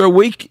 After a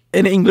week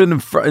in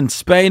England and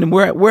Spain and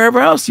wherever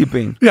else you've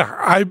been. Yeah,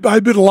 I've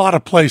been a lot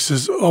of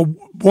places.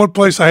 One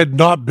place I had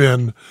not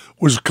been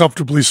was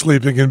comfortably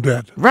sleeping in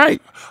bed.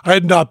 Right. I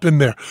had not been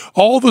there.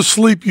 All the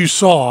sleep you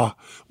saw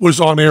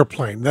was on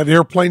airplane. That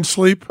airplane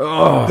sleep,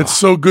 it's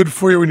so good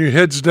for you when your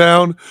head's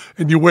down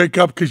and you wake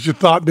up because you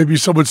thought maybe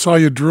someone saw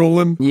you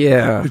drooling.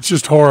 Yeah. It's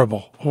just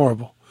horrible,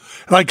 horrible.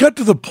 And I got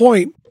to the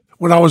point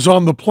when I was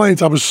on the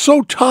planes, I was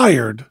so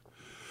tired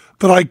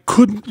that I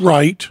couldn't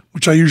write,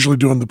 which I usually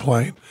do on the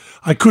plane.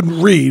 I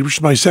couldn't read, which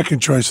is my second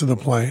choice in the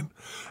plane.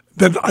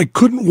 Then I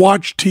couldn't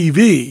watch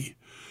TV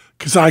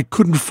because I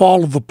couldn't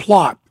follow the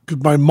plot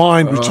because my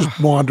mind was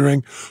just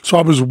wandering. So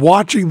I was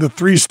watching the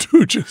Three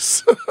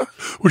Stooges,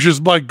 which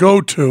is my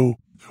go-to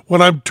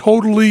when I'm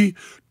totally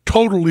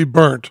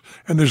burnt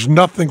and there's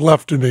nothing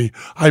left in me.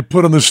 I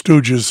put on the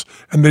Stooges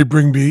and they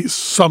bring me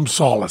some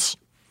solace,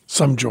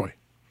 some joy.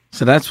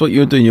 So that's what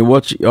you're doing. You're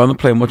on the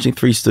plane watching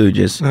Three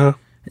Stooges.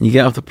 And you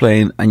get off the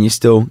plane and you're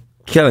still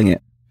killing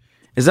it.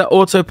 Is that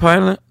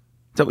autopilot?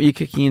 Is that what you're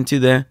kicking into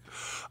there?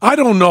 I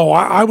don't know.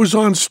 I was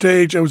on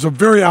stage. It was a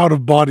very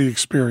out-of-body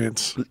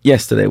experience.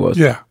 Yesterday was.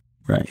 Yeah.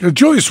 Right.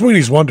 Julie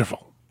Sweeney's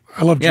wonderful.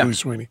 I love Yeah. Julie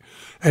Sweeney.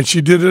 And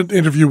she did an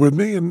interview with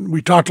me, and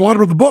we talked a lot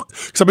about the book,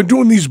 because I've been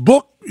doing this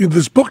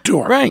book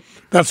tour. Right.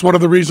 That's one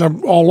of the reasons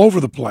I'm all over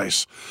the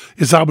place,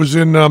 is I was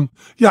in,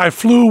 I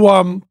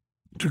flew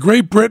to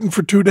Great Britain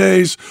for 2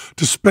 days,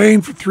 to Spain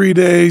for 3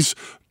 days,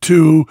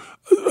 to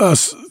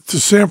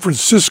San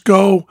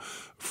Francisco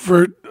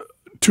for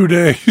 2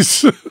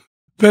 days,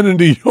 then in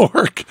New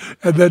York,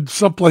 and then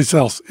someplace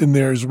else in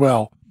there as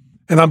well.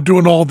 And I'm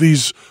doing all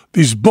these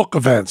book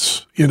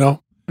events,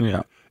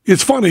 Yeah.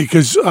 It's funny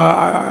because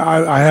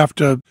I have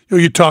to,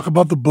 you talk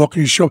about the book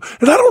and you show,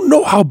 and I don't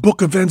know how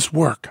book events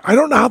work. I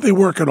don't know how they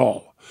work at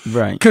all.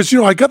 Right. Because,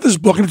 I got this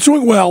book and it's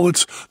doing well.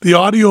 The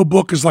audio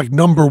book is like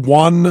number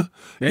one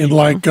in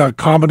like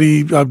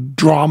comedy,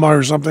 drama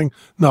or something.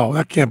 No,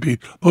 that can't be.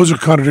 Those are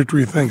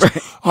contradictory things.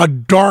 Right. A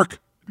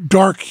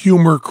dark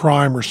humor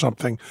crime or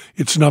something.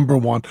 It's number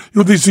one.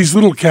 These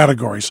little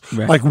categories,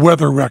 Right. like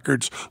weather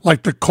records,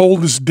 like the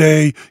coldest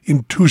day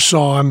in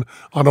Tucson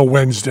on a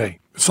Wednesday.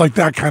 It's like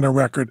that kind of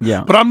record.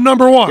 Yeah. But I'm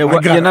number one. Yeah, I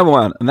got you're it. number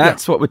one. And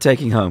that's what we're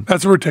taking home.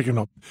 That's what we're taking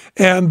home.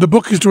 And the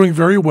book is doing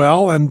very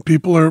well, and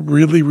people are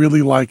really,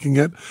 really liking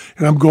it.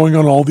 And I'm going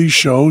on all these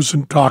shows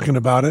and talking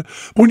about it.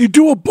 But when you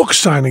do a book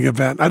signing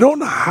event, I don't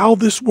know how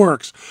this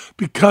works,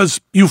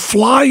 because you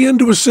fly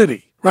into a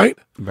city, right?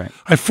 Right.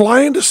 I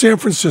fly into San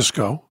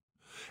Francisco,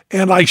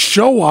 and I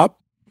show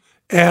up,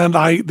 and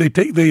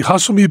they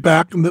hustle me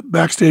back in the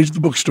backstage at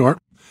the bookstore,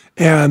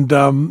 and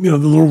the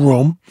little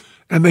room,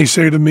 and they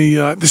say to me,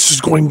 "This is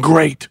going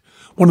great.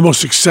 One of the most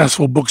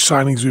successful book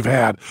signings we've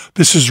had.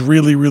 This is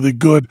really, really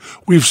good.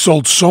 We've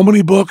sold so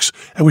many books,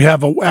 and we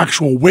have an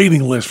actual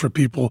waiting list for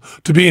people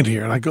to be in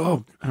here." And I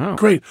go, "Oh,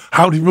 great.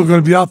 How many people are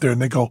going to be out there?" And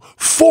they go,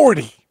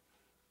 40.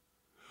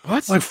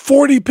 What? Like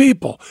 40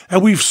 people.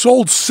 And we've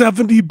sold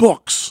 70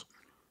 books,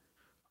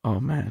 Oh,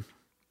 man.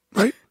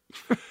 right?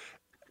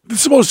 This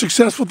is the most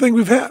successful thing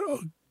we've had. Oh,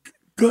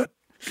 good.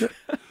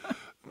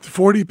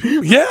 40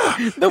 people.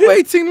 Yeah. The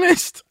waiting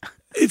list.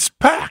 It's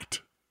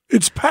packed.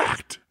 It's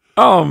packed.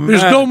 Oh, man.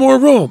 There's no more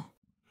room.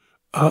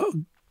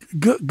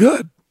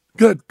 Good.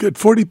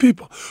 40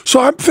 people.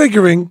 So I'm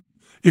figuring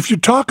if you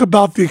talk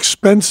about the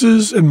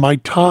expenses and my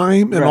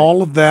time and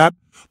all of that,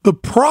 the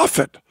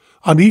profit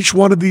on each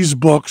one of these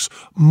books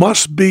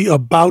must be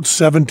about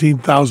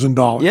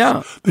 $17,000.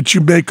 Yeah. That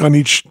you make on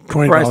each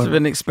 $20. Price of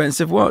an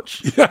expensive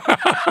watch.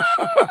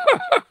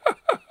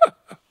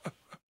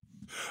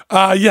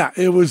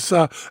 It was,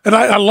 and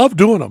I love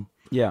doing them.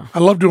 Yeah. I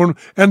love doing them.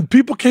 And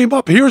people came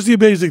up. Here's the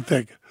amazing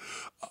thing.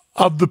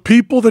 Of the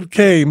people that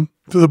came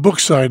to the book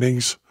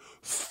signings,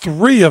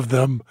 3 of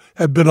them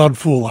have been on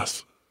Fool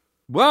Us.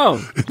 Wow.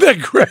 Isn't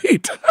that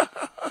great?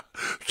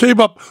 Came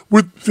up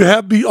to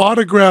have the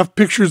autographed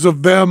pictures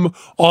of them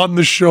on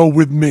the show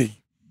with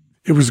me.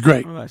 It was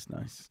great. Oh, that's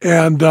nice.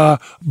 And a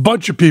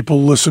bunch of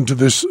people listened to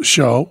this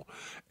show,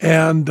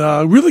 and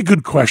really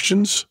good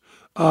questions.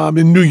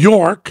 In New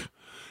York,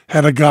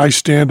 had a guy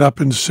stand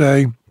up and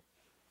say,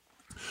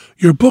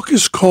 your book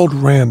is called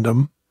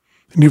Random,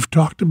 and you've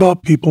talked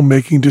about people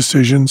making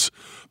decisions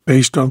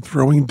based on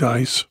throwing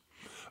dice.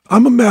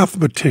 I'm a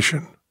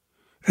mathematician,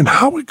 and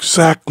how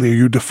exactly are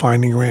you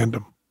defining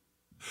random?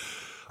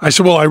 I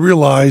said, well, I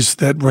realize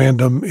that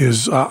random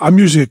is, I'm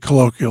using it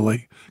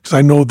colloquially, because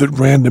I know that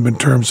random in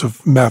terms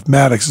of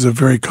mathematics is a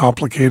very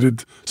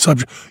complicated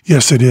subject.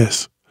 Yes, it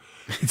is.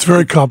 It's a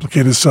very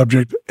complicated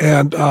subject,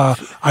 and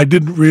I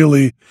don't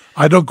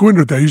go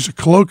into it. I use it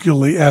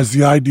colloquially as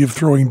the idea of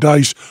throwing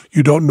dice.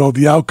 You don't know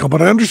the outcome,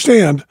 but I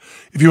understand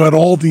if you had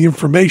all the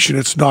information,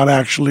 it's not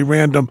actually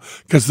random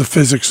because the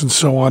physics and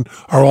so on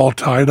are all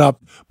tied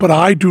up. But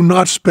I do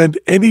not spend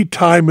any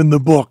time in the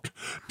book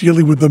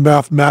dealing with the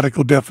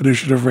mathematical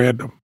definition of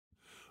random.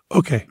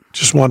 Okay,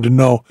 just wanted to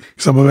know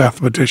because I'm a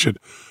mathematician.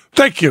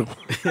 Thank you.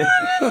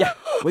 Yeah,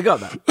 we got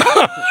that.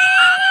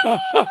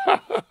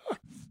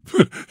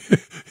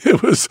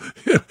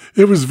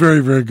 It was very,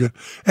 very good.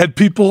 And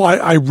people,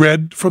 I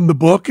read from the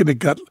book, and it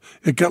got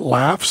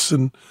laughs,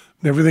 and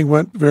everything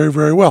went very,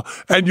 very well.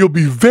 And you'll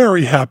be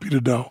very happy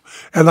to know,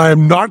 and I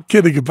am not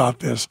kidding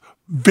about this.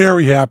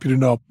 Very happy to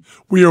know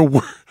we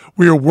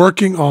are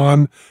working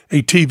on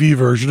a TV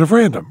version of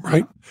Random,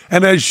 right?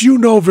 And as you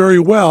know very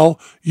well,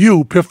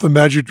 you, Piff the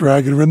Magic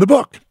Dragon, are in the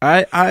book.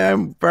 I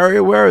am very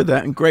aware of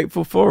that and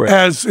grateful for it.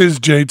 As is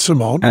Jade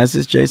Simone. As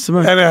is Jade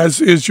Simone. And as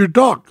is your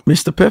dog.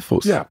 Mr.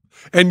 Piffles. Yeah.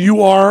 And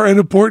you are an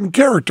important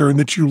character in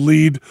that you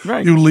lead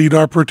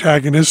our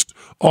protagonist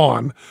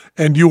on.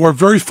 And you are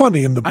very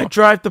funny in the book. I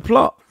drive the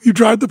plot. You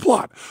drive the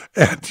plot.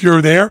 And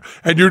you're there,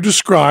 and you're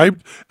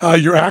described.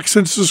 Your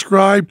accent's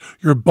described.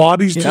 Your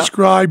body's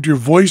described. Your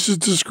voice is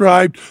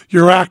described.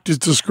 Your act is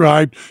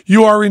described.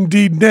 You are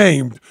indeed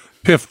named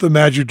Piff the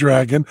Magic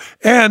Dragon.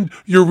 And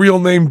your real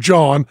name,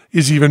 John,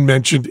 is even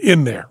mentioned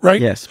in there,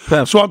 right? Yes,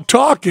 perfect. So I'm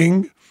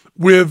talking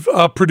with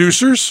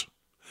producers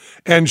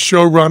and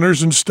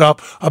showrunners and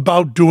stuff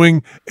about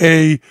doing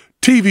a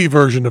TV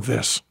version of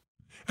this.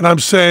 And I'm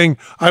saying,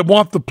 I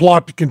want the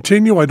plot to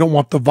continue. I don't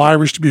want the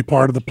virus to be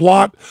part of the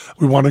plot.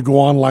 We want to go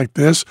on like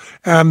this.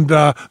 And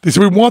they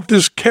said, we want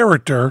this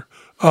character,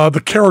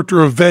 the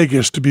character of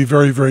Vegas, to be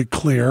very, very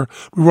clear.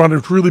 We want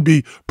it to really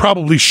be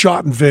probably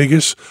shot in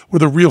Vegas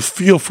with a real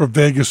feel for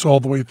Vegas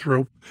all the way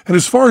through. And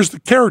as far as the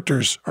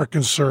characters are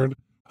concerned,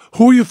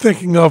 who are you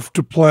thinking of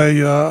to play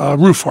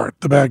Roofheart,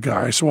 the bad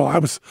guy? So, well,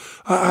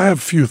 I have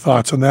a few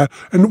thoughts on that.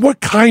 And what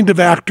kind of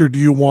actor do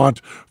you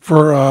want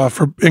for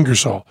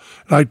Ingersoll?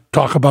 And I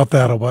talk about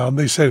that a while. And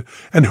they said,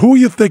 and who are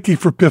you thinking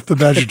for Piff the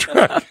Magic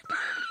Dragon?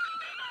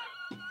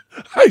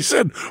 I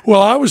said,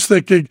 well, I was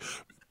thinking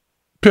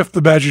Piff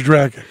the Magic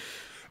Dragon.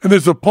 And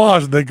there's a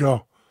pause, and they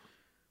go,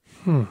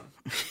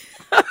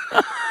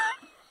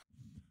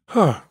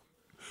 huh.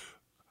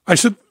 I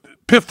said,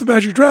 Piff the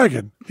Magic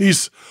Dragon.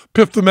 He's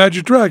Piff the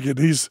Magic Dragon.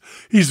 He's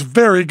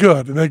very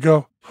good. And they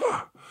go,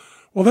 huh.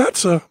 Well,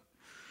 so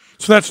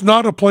that's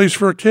not a place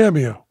for a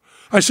cameo.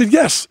 I said,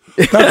 yes,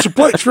 that's a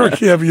place for a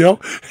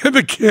cameo. And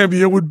the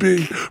cameo would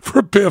be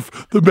for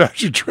Piff the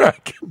Magic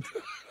Dragon.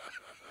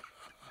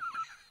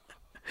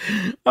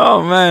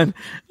 Oh, man.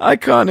 I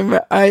can't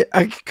imagine.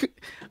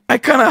 I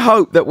kind of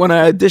hope that when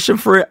I audition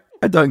for it,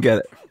 I don't get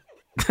it.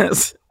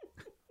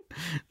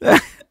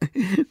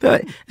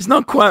 It's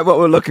not quite what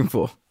we're looking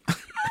for.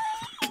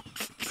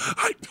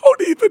 I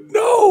don't even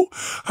know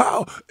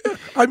how.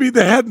 I mean,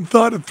 they hadn't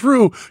thought it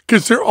through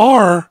because there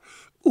are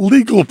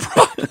legal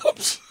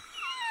problems.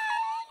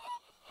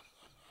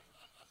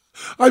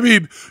 I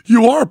mean,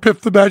 you are Piff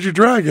the Magic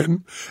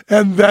Dragon,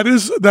 and that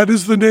is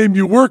the name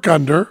you work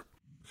under.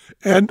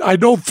 And I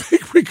don't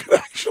think we could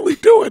actually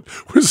do it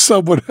with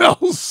someone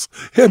else.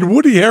 And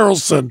Woody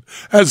Harrelson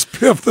as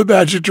Piff the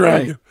Magic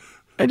Dragon.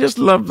 I just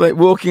love like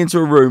walking into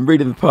a room,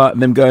 reading the part,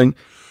 and them going,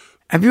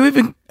 Have you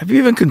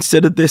even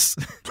considered this?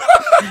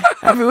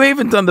 Have you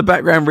even done the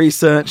background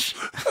research?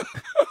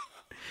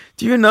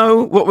 Do you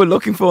know what we're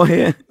looking for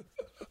here?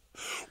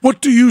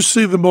 What do you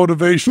see the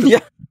motivation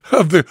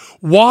of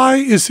why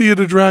is he in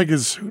a dragon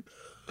suit?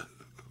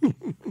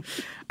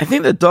 I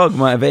think the dog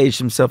might have aged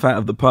himself out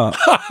of the part.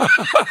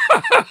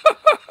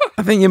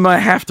 I think you might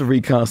have to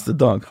recast the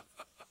dog.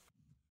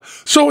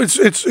 So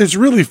it's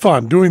really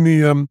fun doing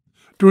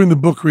the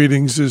book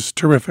readings is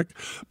terrific.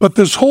 But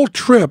this whole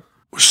trip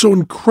was so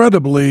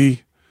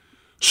incredibly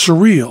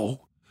surreal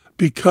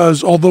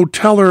because although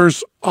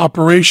Teller's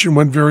operation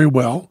went very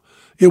well,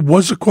 it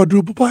was a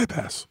quadruple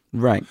bypass.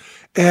 Right.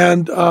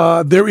 And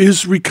there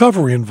is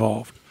recovery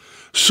involved.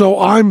 So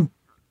I'm,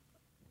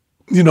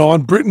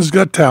 on Britain's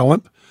Got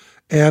Talent.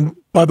 And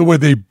by the way,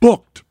 they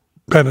booked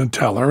Penn and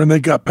Teller and they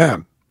got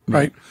Penn,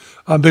 right?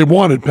 They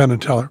wanted Penn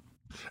and Teller,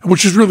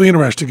 which is really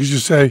interesting because you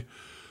say,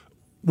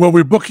 well,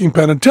 we're booking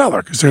Penn and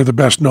Teller because they're the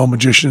best known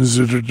magicians,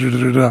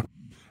 and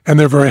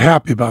they're very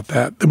happy about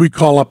that. Then we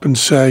call up and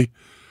say,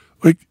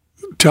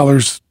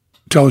 Teller's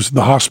in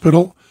the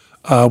hospital.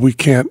 We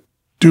can't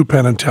do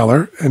Penn and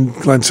Teller. And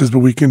Glenn says, but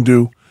we can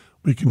do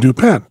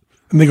Penn.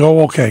 And they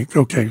go, okay.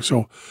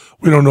 So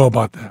we don't know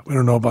about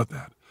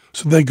that.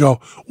 So they go,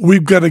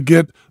 we've got to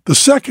get the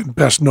second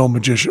best known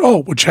magician.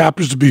 Oh, which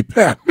happens to be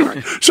Penn.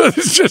 So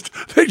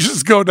they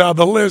just go down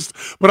the list.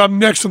 But I'm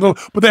next to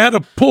but they had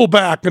to pull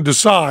back and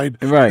decide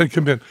and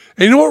come in.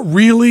 And you know what?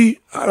 Really,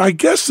 I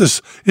guess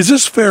is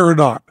this fair or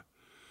not?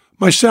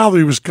 My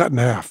salary was cut in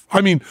half.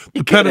 I mean,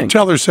 the Penn and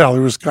Teller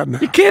salary was cut in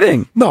half. You're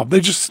kidding? No, they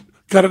just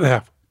cut it in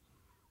half.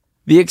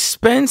 The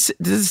expense,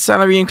 does the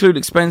salary include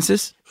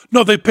expenses?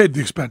 No, they paid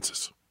the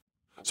expenses.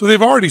 So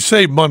they've already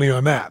saved money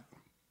on that.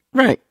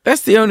 Right.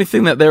 That's the only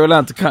thing that they're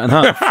allowed to cut in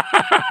half.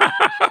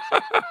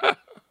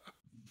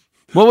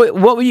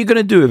 What were you going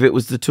to do if it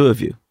was the two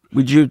of you?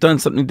 Would you have done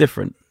something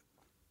different?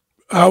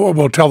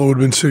 Well, Teller would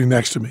have been sitting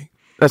next to me.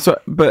 That's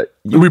what, but...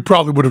 we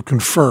probably would have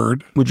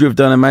conferred. Would you have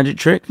done a magic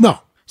trick? No.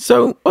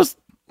 So,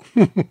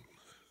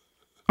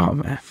 oh,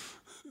 man.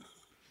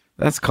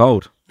 That's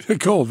cold.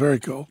 Cold, very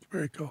cold,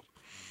 very cold.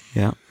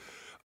 Yeah.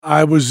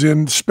 I was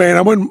in Spain.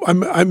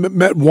 I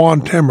met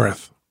Juan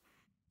Temerith.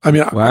 I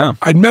mean, wow.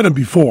 I'd met him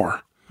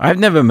before. I've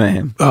never met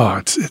him. Oh,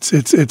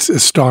 it's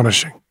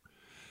astonishing.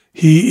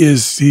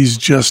 He's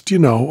just,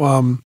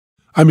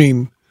 I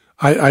mean,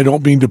 I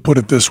don't mean to put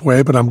it this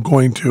way, but I'm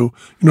going to,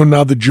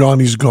 now that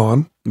Johnny's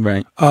gone,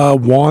 right.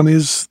 Juan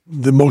is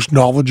the most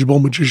knowledgeable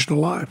magician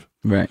alive.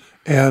 Right.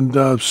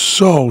 And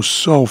so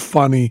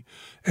funny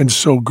and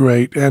so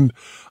great. And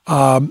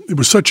it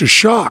was such a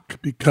shock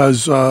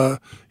because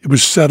it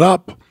was set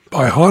up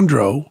by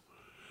Jandro.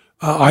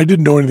 I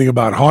didn't know anything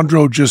about it.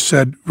 Jandro just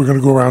said, we're going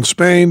to go around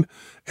Spain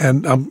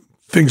and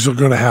things are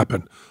going to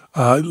happen.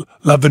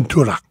 La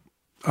Ventura.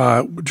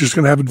 We're just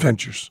going to have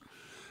adventures.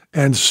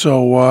 And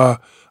so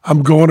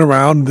I'm going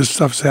around, this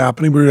stuff's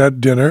happening. We're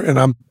at dinner, and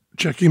I'm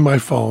checking my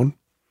phone,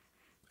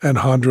 and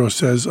Jandro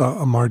says,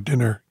 our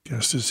dinner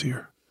guest is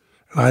here.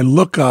 And I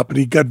look up, and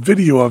he got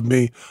video of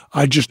me.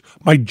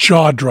 My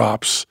jaw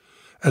drops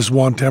as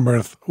Juan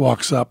Temerith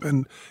walks up,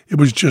 and it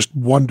was just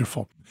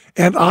wonderful.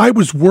 And I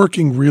was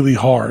working really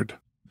hard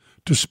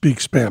to speak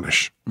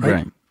Spanish.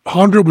 Right.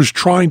 Jandro was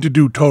trying to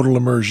do total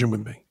immersion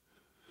with me.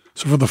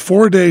 So for the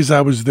 4 days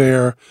I was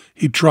there,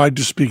 he tried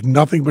to speak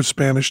nothing but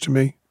Spanish to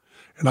me,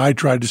 and I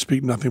tried to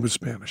speak nothing but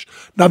Spanish.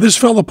 Now, this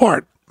fell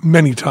apart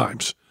many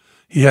times.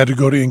 He had to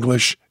go to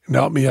English and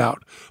help me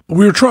out. But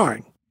we were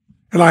trying.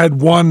 And I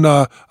had one,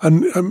 a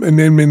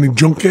name named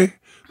Junque,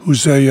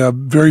 who's a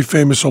very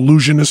famous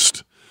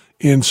illusionist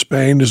in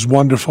Spain, is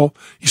wonderful.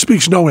 He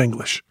speaks no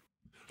English.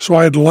 So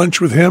I had lunch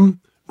with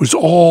him. It was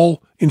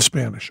all in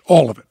Spanish,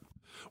 all of it,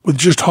 with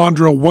just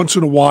Jandro once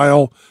in a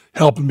while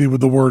helping me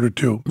with a word or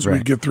two as we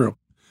get through.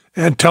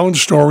 And telling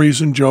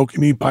stories and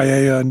joking, eating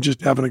paella and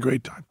just having a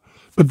great time.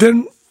 But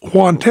then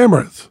Juan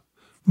Temerith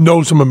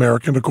knows I'm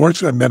American, of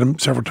course. I met him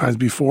several times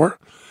before.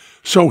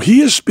 So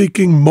he is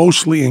speaking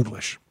mostly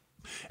English.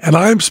 And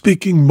I'm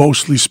speaking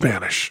mostly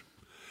Spanish.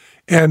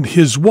 And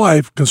his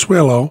wife,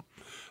 Consuelo,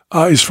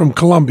 is from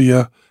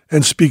Colombia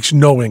and speaks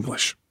no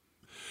English.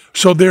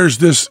 So there's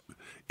this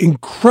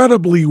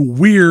incredibly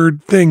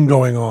weird thing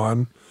going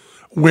on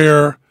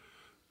where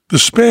the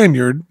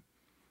Spaniard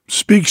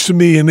speaks to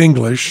me in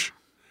English,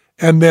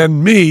 and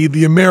then me,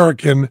 the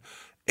American,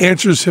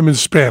 answers him in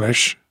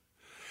Spanish,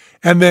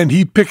 and then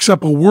he picks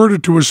up a word or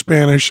two of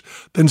Spanish,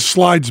 then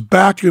slides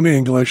back into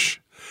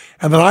English,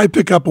 and then I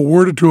pick up a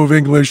word or two of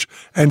English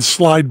and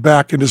slide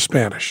back into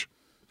Spanish.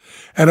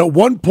 And at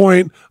one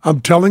point, I'm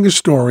telling a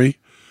story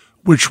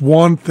which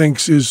Juan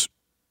thinks is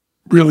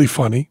really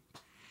funny,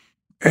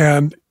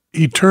 and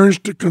he turns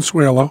to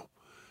Consuelo,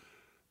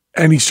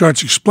 and he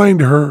starts explaining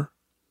to her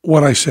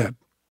what I said.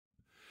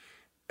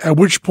 At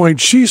which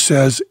point she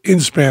says in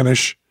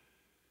Spanish,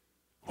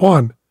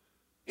 Juan,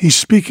 he's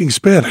speaking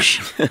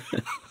Spanish.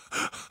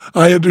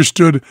 I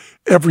understood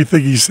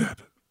everything he said.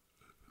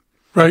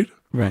 Right?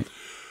 Right.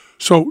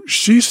 So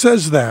she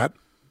says that,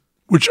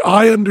 which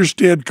I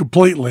understand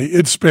completely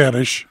in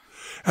Spanish.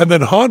 And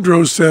then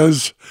Jandro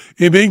says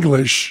in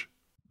English,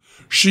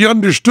 she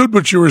understood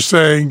what you were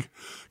saying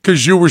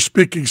because you were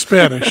speaking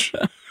Spanish.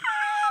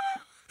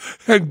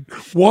 And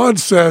Juan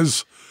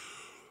says,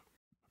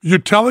 you're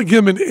telling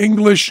him in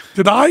English,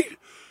 did I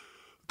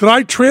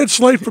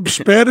translate from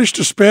Spanish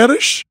to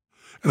Spanish?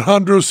 And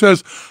Jandro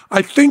says,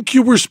 I think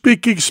you were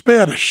speaking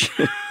Spanish.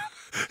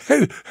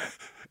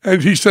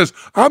 And he says,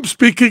 I'm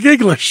speaking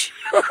English.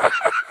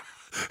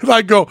 And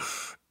I go,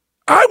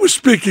 I was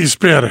speaking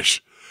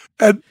Spanish.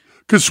 And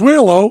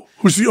Consuelo,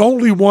 who's the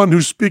only one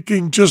who's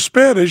speaking just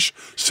Spanish,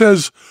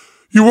 says,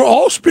 you were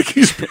all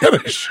speaking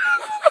Spanish.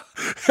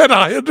 And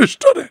I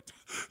understood it.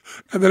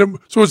 And then,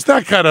 so it's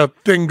that kind of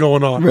thing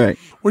going on. Right.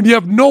 When you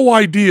have no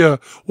idea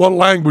what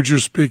language you're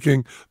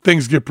speaking,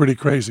 things get pretty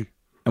crazy.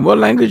 And what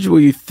language were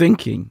you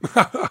thinking?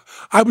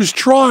 I was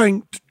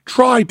trying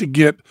to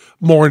get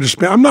more into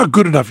Spanish. I'm not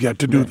good enough yet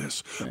to do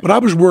this, but I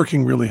was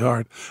working really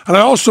hard. And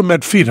I also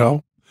met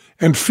Fido.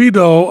 And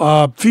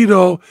Fido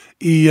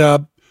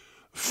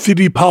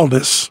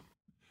Fidipaldis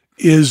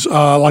is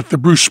like the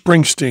Bruce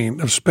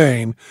Springsteen of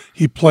Spain.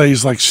 He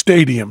plays like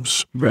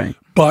stadiums. Right.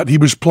 But he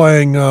was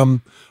playing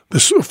a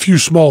few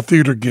small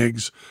theater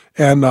gigs,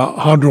 and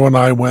Jandro and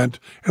I went,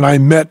 and I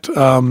met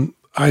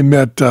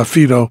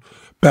Fido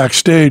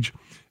backstage.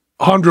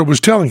 Jandro was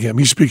telling him,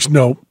 he speaks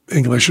no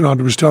English, and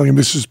Jandro was telling him,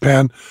 this is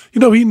Pan. He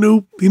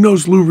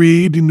knows Lou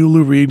Reed, he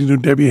knew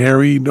Debbie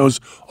Harry, he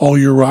knows all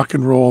your rock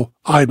and roll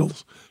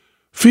idols.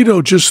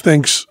 Fido just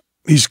thinks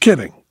he's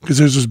kidding, because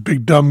there's this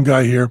big dumb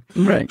guy here.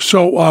 Right.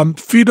 So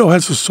Fido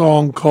has a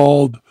song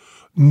called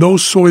No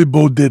Soy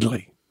Bo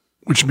Diddley,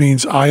 which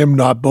means I am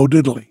not Bo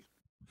Diddley.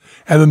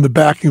 And then the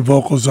backing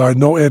vocals are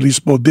No Eres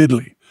Bo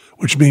Diddley,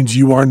 which means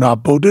you are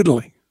not Bo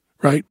Diddley,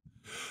 right?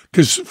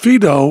 Because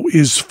Fido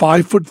is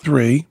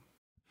 5'3",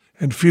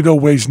 and Fido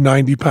weighs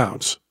 90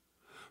 pounds.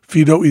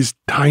 Fido is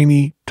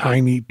tiny,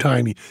 tiny,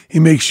 tiny. He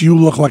makes you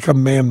look like a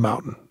man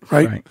mountain,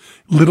 right?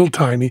 Little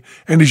tiny.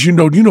 And as you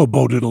know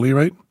Bo Diddley,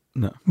 right?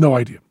 No. No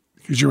idea,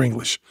 because you're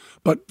English.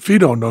 But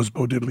Fido knows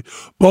Bo Diddley.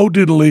 Bo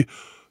Diddley,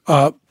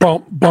 bump,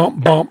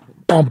 bump, bump,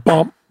 bump,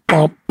 bump,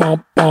 bump,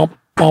 bump, bump,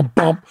 bump,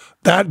 bump.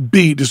 That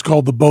beat is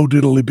called the Bo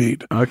Diddley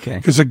beat. Okay.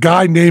 Because a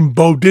guy named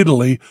Bo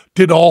Diddley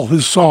did all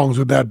his songs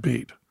with that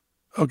beat.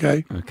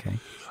 Okay? Okay.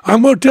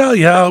 I'm going to tell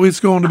you how it's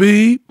going to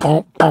be.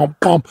 Bump, bump,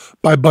 bump.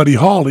 By Buddy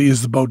Holly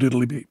is the Bo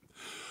Diddley beat.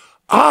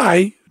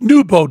 I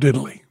knew Bo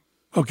Diddley.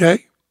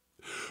 Okay?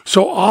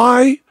 So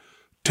I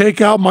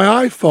take out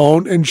my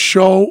iPhone and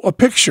show a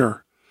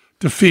picture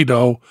to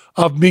Fido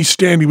of me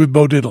standing with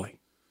Bo Diddley.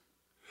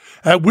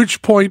 At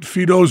which point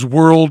Fido's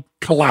world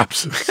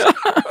collapses.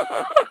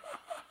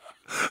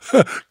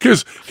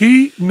 Because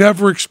he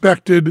never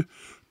expected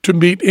to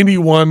meet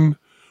anyone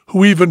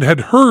who even had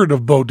heard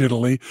of Bo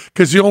Diddley,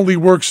 because he only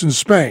works in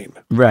Spain.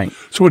 Right.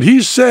 So when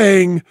he's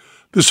saying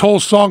this whole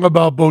song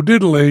about Bo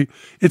Diddley,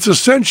 it's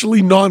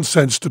essentially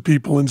nonsense to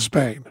people in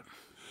Spain.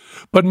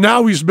 But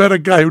now he's met a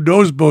guy who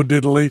knows Bo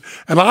Diddley,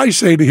 and I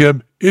say to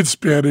him in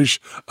Spanish,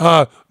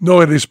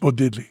 no eres Bo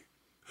Diddley.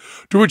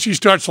 To which he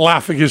starts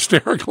laughing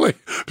hysterically,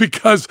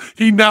 because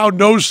he now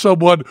knows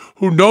someone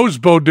who knows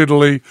Bo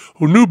Diddley,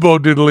 who knew Bo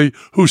Diddley,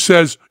 who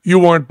says,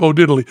 you aren't Bo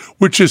Diddley,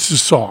 which is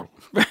his song.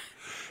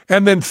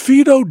 And then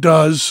Fido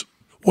does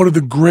one of the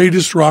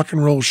greatest rock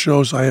and roll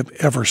shows I have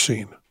ever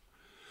seen.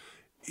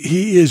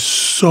 He is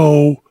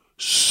so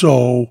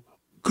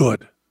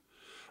good.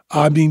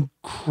 I mean,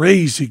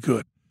 crazy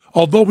good.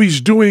 Although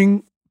he's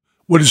doing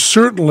what is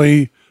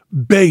certainly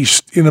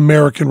based in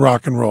American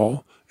rock and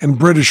roll and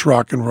British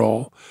rock and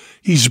roll,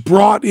 he's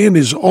brought in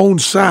his own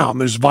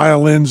sound. There's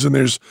violins and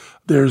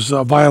there's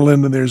a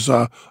violin and there's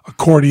a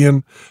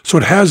accordion. So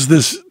it has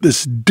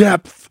this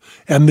depth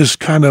and this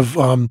kind of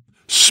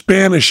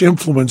Spanish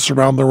influence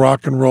around the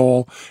rock and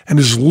roll, and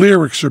his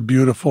lyrics are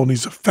beautiful, and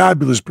he's a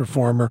fabulous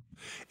performer.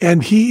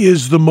 And he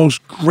is the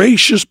most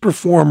gracious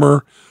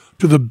performer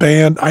to the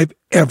band I've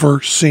ever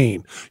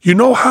seen. You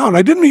know how? And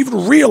I didn't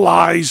even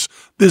realize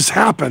this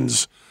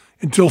happens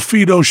until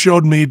Fido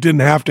showed me it didn't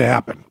have to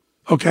happen.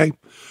 Okay?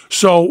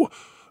 So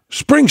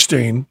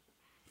Springsteen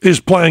is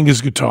playing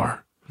his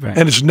guitar, right,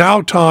 and it's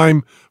now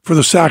time for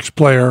the sax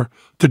player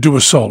to do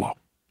a solo,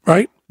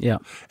 right? Yeah.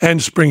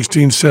 And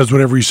Springsteen says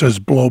whatever he says,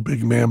 blow,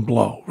 big man,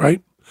 blow,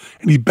 right?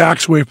 And he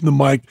backs away from the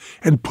mic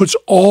and puts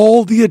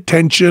all the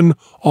attention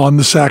on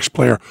the sax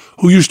player,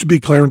 who used to be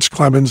Clarence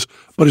Clemens,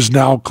 but is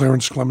now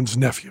Clarence Clemens'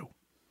 nephew,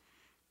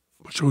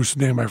 whose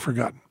name I've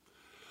forgotten.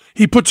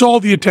 He puts all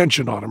the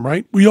attention on him,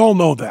 right? We all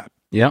know that.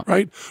 Yeah.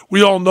 Right?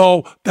 We all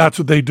know that's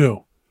what they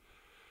do.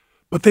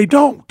 But they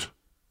don't.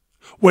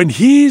 When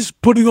he's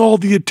putting all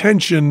the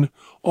attention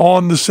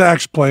on the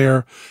sax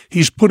player,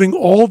 he's putting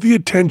all the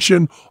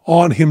attention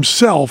on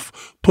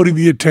himself, putting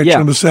the attention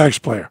on the sax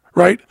player,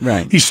 right?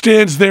 Right. He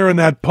stands there in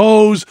that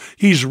pose.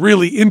 He's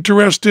really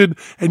interested,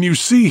 and you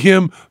see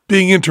him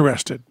being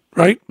interested,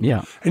 right?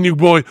 Yeah. And you,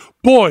 boy,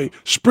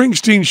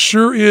 Springsteen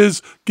sure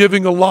is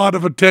giving a lot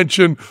of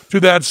attention to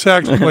that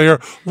sax player.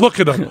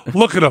 Look at him.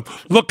 Look at him.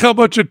 Look how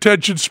much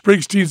attention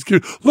Springsteen's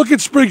giving. Look at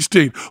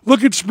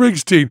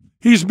Springsteen.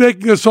 He's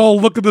making us all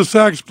look at the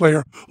sax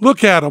player.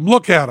 Look at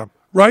him.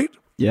 Right?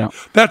 Yeah.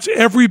 That's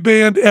every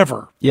band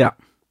ever. Yeah.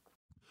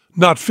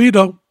 Not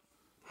Fido.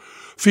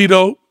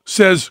 Fido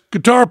says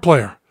guitar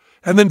player.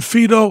 And then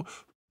Fido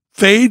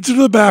fades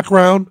into the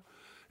background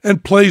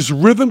and plays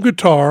rhythm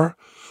guitar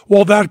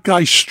while that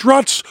guy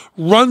struts,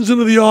 runs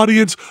into the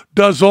audience,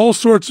 does all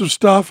sorts of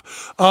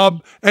stuff.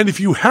 And if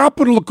you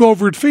happen to look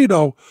over at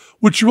Fido,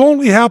 which you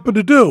only happen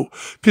to do,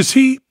 because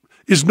he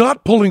is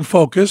not pulling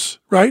focus,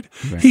 right?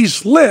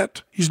 He's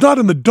lit. He's not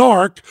in the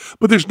dark,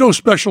 but there's no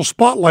special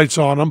spotlights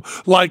on him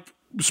like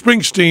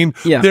Springsteen.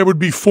 There would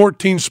be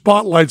 14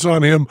 spotlights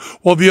on him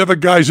while the other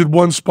guys had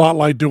one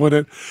spotlight doing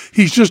it.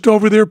 He's just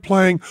over there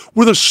playing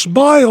with a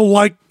smile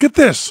like, get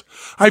this,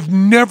 I've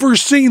never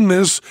seen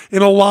this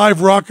in a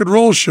live rock and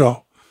roll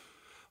show.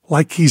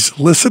 Like he's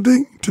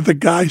listening to the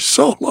guy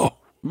solo.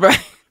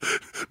 Right.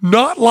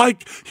 Not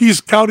like he's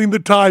counting the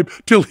time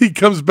till he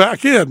comes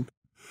back in,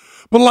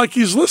 but like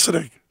he's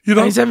listening. You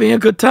know, he's having a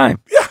good time.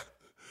 Yeah,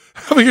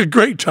 having a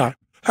great time.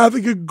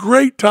 Having a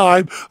great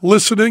time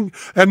listening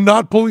and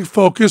not pulling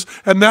focus.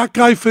 And that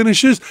guy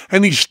finishes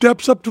and he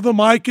steps up to the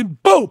mic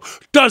and boom,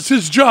 does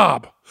his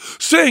job.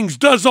 Sings,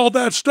 does all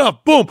that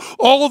stuff. Boom.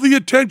 All of the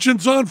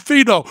attention's on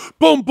Fido.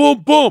 Boom, boom,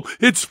 boom.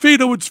 It's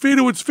Fido, it's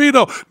Fido, it's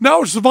Fido.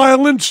 Now it's the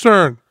violin's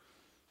turn.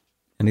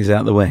 And he's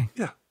out of the way.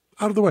 Yeah,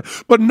 out of the way.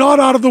 But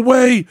not out of the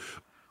way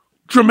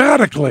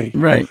dramatically.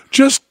 Right.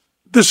 Just,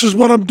 this is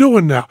what I'm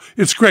doing now.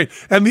 It's great.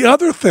 And the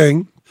other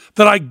thing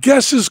that I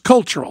guess is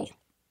cultural,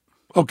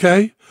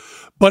 okay,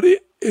 but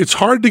it's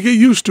hard to get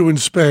used to in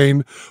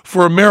Spain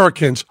for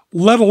Americans,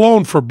 let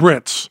alone for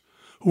Brits,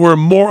 who are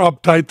more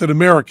uptight than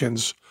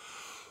Americans.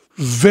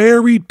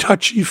 Very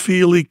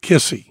touchy-feely,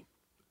 kissy.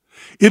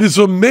 It is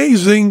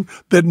amazing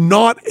that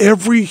not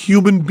every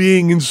human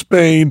being in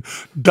Spain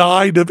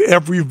died of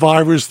every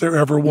virus there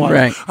ever was.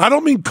 Right. I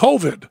don't mean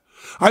COVID.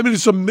 I mean,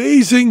 it's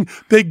amazing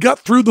they got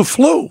through the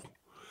flu.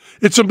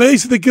 It's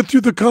amazing they get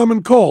through the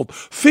common cold.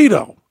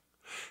 Fido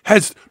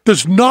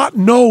does not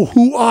know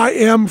who I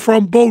am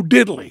from Bo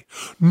Diddley.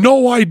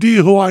 No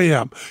idea who I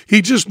am.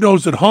 He just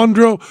knows that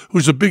Jandro,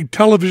 who's a big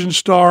television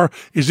star,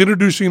 is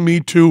introducing me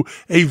to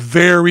a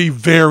very,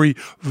 very,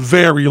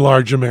 very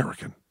large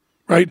American,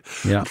 right?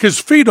 Yeah. Because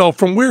Fido,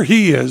 from where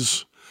he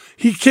is,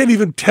 he can't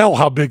even tell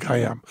how big I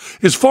am.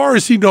 As far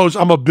as he knows,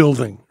 I'm a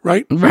building,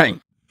 right?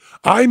 Right.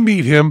 I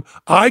meet him.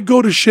 I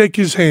go to shake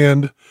his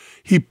hand.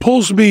 He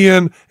pulls me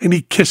in and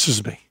he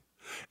kisses me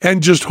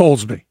and just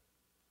holds me,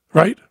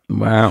 right?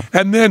 Wow.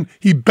 And then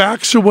he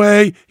backs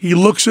away. He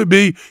looks at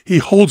me. He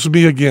holds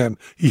me again.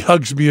 He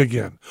hugs me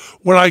again.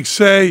 When I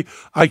say,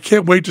 I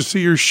can't wait to see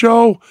your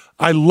show,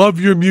 I love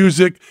your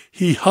music,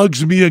 he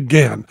hugs me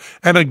again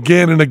and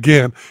again and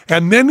again.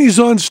 And then he's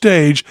on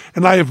stage,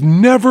 and I have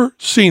never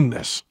seen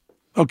this.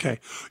 Okay.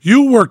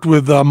 You worked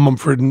with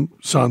Mumford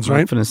 & Sons,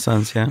 right? Mumford &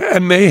 Sons, yeah.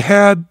 And they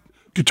had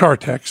guitar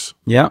techs.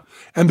 Yeah.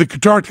 And the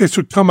guitar techs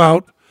would come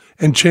out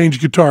and change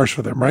guitars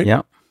for them, right?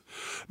 Yeah.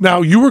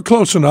 Now, you were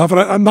close enough, and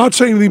I'm not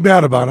saying anything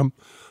bad about them.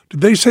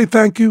 Did they say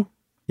thank you?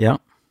 Yeah.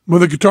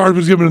 When the guitar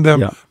was given to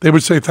them, Yeah. they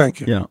would say thank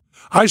you. Yeah.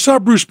 I saw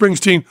Bruce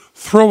Springsteen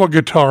throw a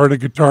guitar at a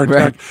guitar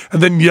tech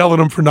and then yell at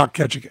him for not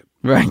catching it.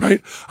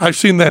 Right. I've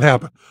seen that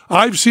happen.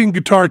 I've seen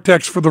guitar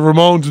techs for the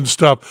Ramones and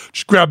stuff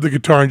just grab the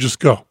guitar and just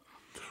go.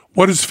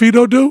 What does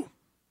Fido do?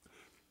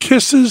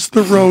 Kisses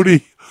the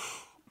roadie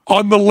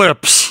on the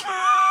lips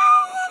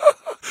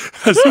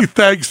as he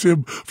thanks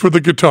him for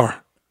the guitar.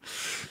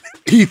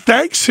 He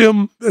thanks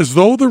him as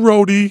though the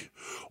roadie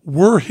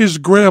were his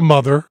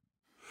grandmother,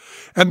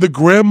 and the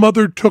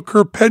grandmother took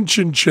her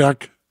pension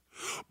check,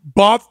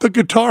 bought the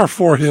guitar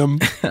for him,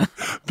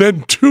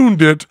 then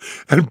tuned it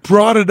and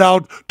brought it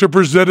out to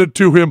present it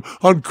to him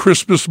on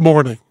Christmas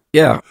morning.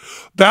 Yeah.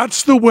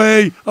 That's the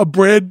way a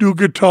brand new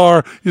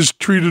guitar is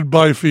treated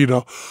by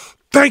Fido.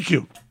 Thank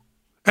you.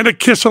 And a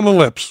kiss on the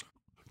lips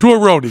to a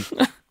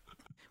roadie.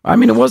 I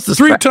mean, it was the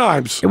three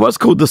times. It was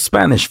called the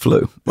Spanish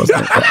flu,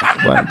 wasn't it?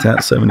 That wiped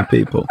out so many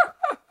people.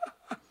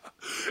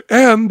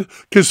 And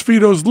because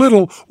Fido's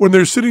little, when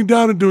they're sitting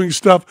down and doing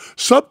stuff,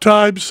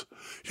 sometimes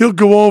he'll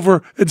go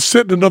over and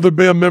sit in another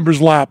band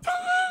member's lap.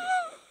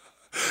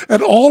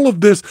 And all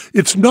of this,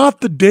 it's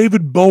not the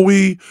David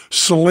Bowie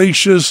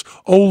salacious,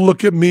 oh,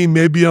 look at me,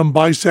 maybe I'm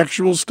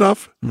bisexual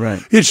stuff.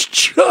 Right. It's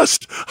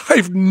just,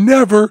 I've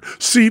never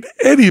seen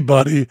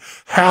anybody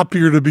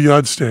happier to be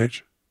on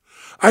stage.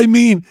 I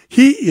mean,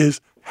 he is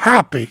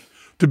happy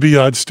to be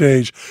on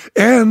stage.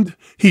 And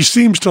he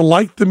seems to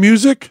like the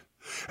music,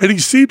 and he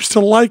seems to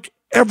like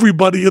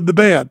everybody in the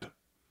band.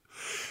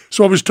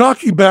 So I was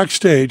talking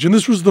backstage, and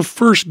this was the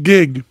first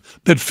gig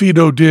that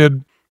Fido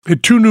did.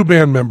 Had two new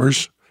band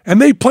members. And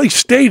they play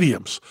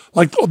stadiums,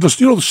 like the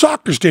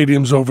soccer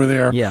stadiums over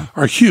there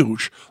are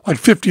huge, like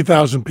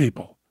 50,000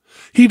 people.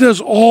 He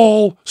does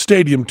all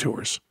stadium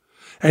tours.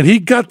 And he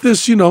got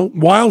this,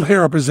 wild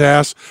hair up his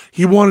ass.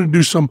 He wanted to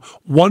do some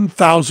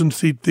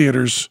 1,000-seat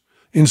theaters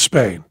in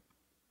Spain.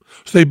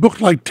 So they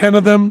booked like 10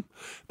 of them.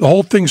 The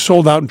whole thing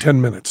sold out in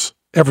 10 minutes.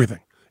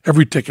 Everything.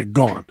 Every ticket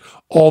gone.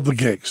 All the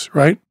gigs,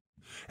 right?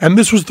 And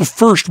this was the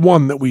first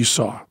one that we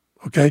saw.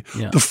 Okay,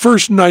 the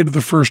first night of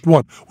the first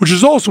one, which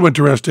is also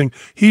interesting.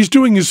 He's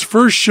doing his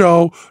first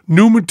show,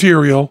 new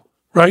material,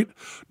 right?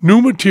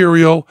 New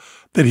material.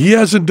 that he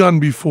hasn't done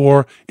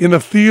before in a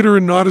theater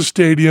and not a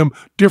stadium,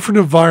 different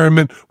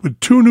environment with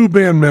 2 new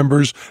band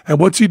members. And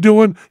what's he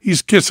doing?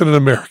 He's kissing an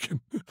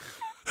American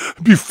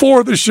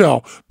before the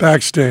show,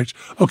 backstage.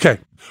 Okay,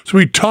 so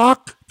we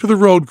talk to the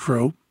road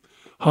crew,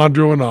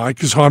 Hondro and I,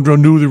 because Hondro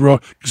knew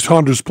because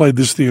Hondro's played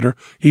this theater.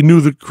 He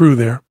knew the crew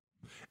there.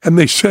 And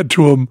they said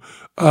to him,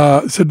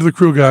 said to the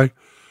crew guy,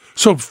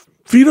 so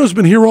Fido's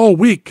been here all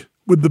week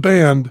with the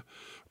band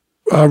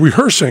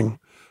rehearsing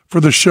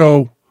for the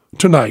show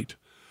tonight.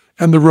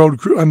 And the road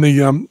crew and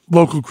the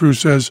local crew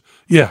says,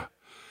 yeah.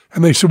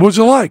 And they said, what's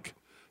it like?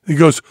 He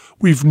goes,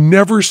 we've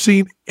never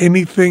seen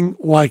anything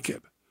like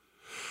it.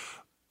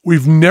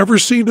 We've never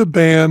seen a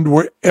band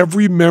where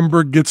every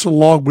member gets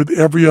along with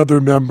every other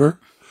member.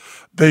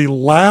 They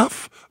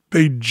laugh,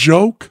 they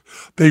joke,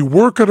 they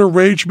work on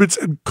arrangements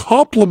and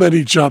compliment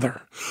each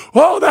other.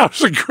 Oh, that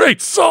was a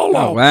great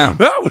solo. Oh, wow.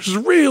 That was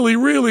really,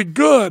 really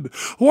good.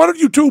 Why don't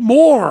you do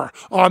more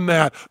on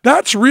that?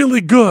 That's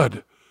really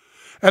good.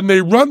 And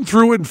they run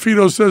through it, and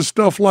Fido says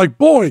stuff like,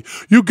 boy,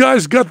 you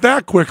guys got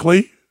that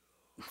quickly.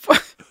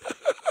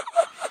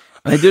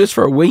 They do this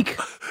for a week?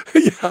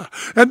 Yeah.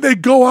 And they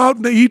go out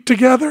and they eat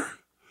together.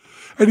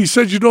 And he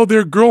said,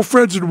 their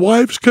girlfriends and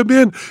wives come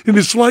in, and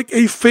it's like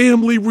a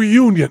family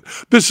reunion.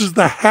 This is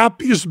the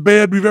happiest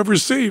band we've ever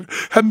seen.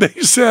 And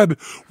they said,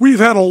 we've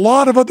had a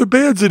lot of other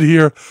bands in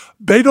here.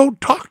 They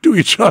don't talk to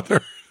each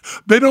other.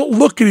 They don't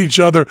look at each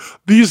other.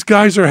 These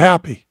guys are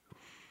happy.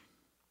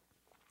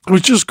 It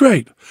was just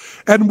great.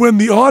 And when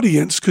the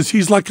audience, because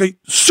he's like a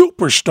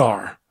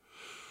superstar,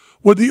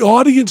 when the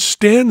audience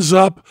stands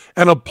up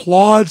and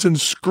applauds and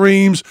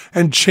screams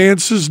and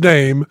chants his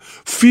name,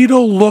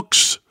 Fido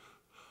looks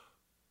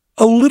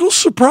a little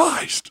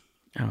surprised.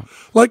 Oh.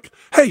 Like,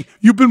 hey,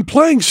 you've been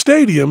playing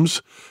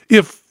stadiums.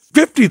 If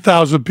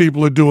 50,000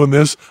 people are doing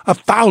this,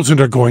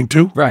 1,000 are going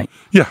to. Right.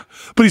 Yeah.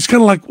 But he's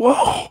kind of like,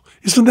 whoa,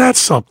 isn't that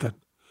something?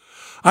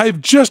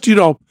 I've just,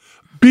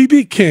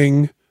 B.B.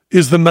 King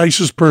is the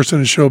nicest person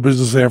in show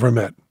business I ever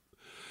met.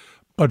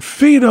 But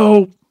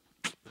Fido,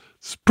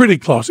 it's pretty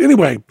close.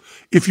 Anyway,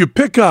 if you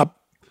pick up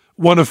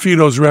one of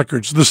Fido's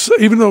records,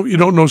 even though you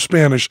don't know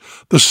Spanish,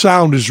 the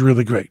sound is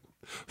really great.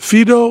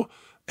 Fido,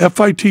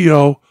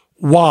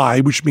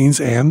 F-I-T-O-Y, which means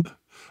and,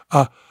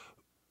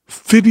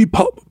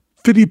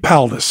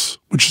 Fidipaldis,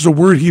 which is a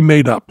word he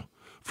made up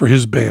for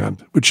his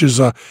band, which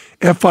is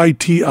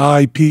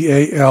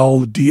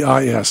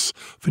F-I-T-I-P-A-L-D-I-S,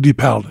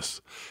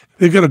 Fidipaldis.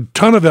 They've got a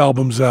ton of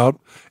albums out,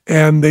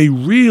 and they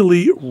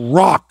really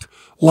rock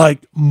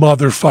like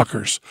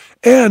motherfuckers.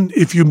 And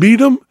if you meet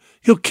him,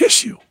 he'll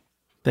kiss you.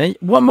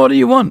 What more do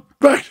you want?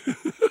 Right.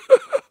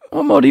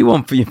 What more do you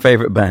want for your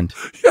favorite band?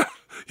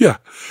 Yeah.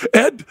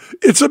 And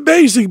it's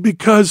amazing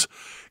because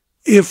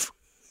if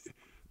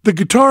the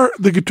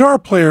guitar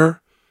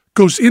player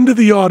goes into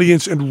the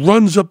audience and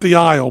runs up the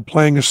aisle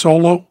playing a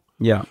solo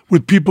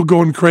with people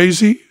going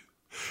crazy,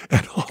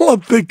 and all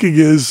I'm thinking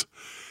is,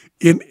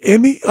 in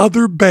any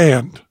other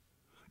band,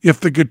 if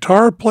the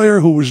guitar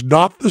player who was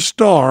not the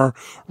star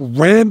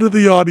ran to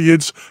the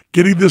audience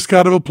getting this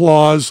kind of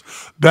applause,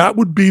 that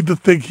would be the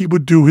thing he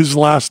would do his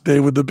last day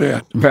with the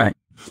band. Right.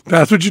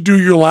 That's what you do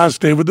your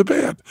last day with the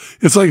band.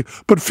 It's like,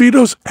 but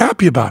Fido's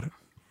happy about it.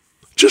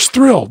 Just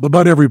thrilled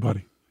about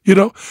everybody,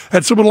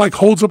 And someone like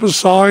holds up a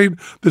sign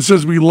that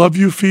says, we love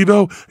you,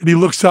 Fido. And he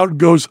looks out and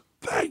goes,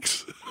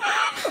 thanks.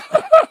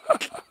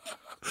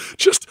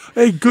 Just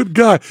a good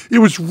guy. It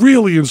was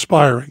really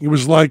inspiring. It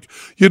was like,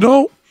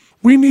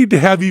 we need to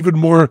have even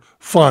more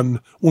fun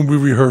when we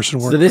rehearse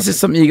and work. So this is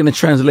something you're going to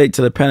translate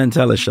to the Penn and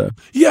Teller show?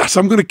 Yes,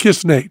 I'm going to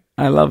kiss Nate.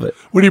 I love it.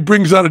 When he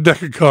brings out a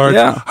deck of cards,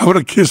 I'm going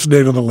to kiss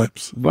Nate on the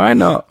lips. Why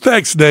not?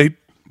 Thanks, Nate.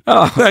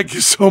 Oh. Thank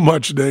you so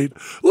much, Nate.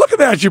 Look at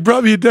that. You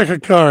brought me a deck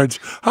of cards.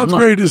 How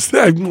great is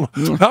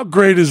that? How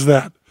great is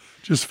that?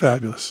 Just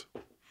fabulous.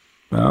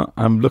 Well,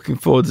 I'm looking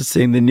forward to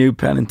seeing the new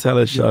Penn and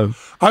Teller show.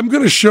 I'm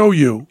going to show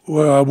you,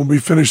 when we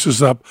finish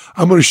this up,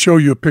 I'm going to show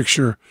you a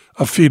picture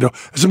of Fido.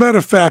 As a matter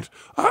of fact,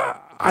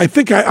 I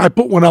think I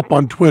put one up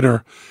on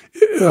Twitter.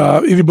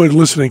 Anybody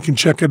listening can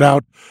check it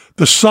out.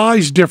 The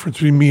size difference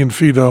between me and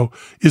Fido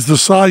is the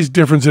size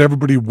difference that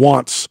everybody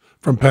wants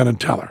from Penn and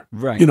Teller.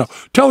 Right.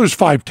 Teller's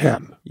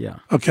 5'10". Yeah.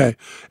 Okay.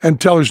 And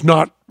Teller's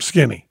not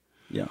skinny.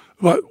 Yeah.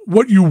 But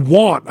what you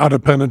want out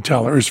of Penn and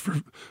Teller is for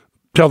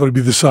Teller to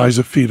be the size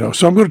of Fido.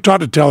 So I'm going to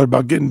talk to Teller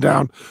about getting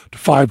down to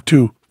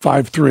 5'2",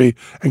 5'3",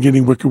 and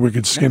getting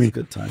wicked skinny. That's a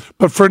good time.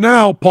 But for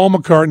now, Paul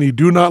McCartney,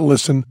 do not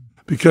listen,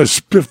 because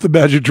Spiff the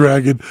Magic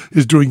Dragon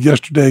is doing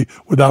Yesterday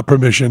Without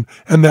Permission,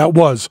 and that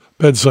was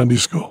Penn Sunday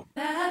School.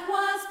 That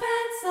was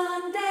Penn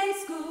Sunday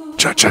School.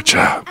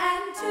 Cha-cha-cha.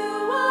 And to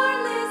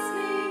our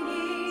listening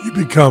ears, You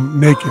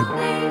become naked.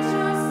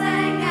 nature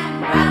sang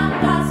and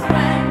round us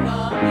rang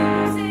the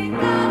music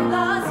of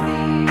the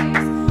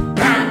spheres.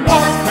 That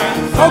was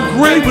Penn How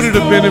great would it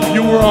have been if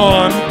you were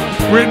on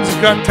Britain's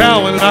Got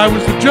Talent and I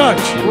was the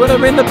judge? Would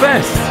have been the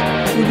best.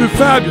 It would have been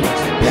fabulous.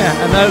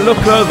 Yeah, and I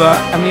look over,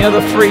 and the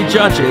other 3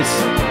 judges,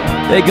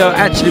 They go,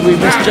 actually, we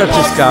misjudged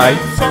this guy.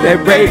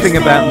 They're raving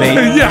about me.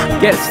 Yeah.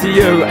 Gets to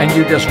you, and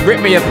you just rip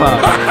me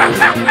apart.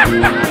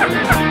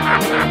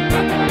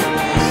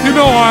 You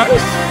know what?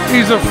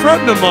 He's a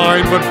friend of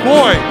mine, but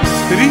boy,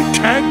 did he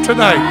tank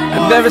tonight.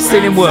 I've never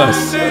seen him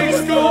worse.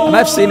 And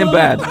I've seen him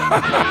bad.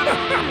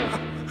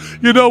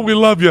 You know we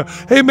love you.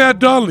 Hey, Matt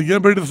Donnelly, you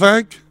anybody to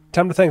thank?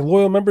 Time to thank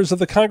loyal members of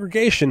the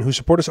congregation who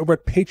support us over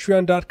at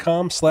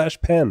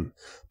patreon.com/pen.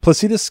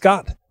 Placidas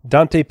Scott,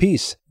 Dante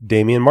Peace,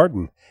 Damian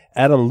Martin,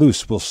 Adam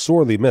Luce will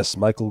sorely miss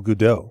Michael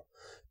Goudot,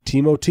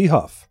 Timo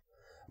Tihoff,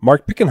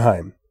 Mark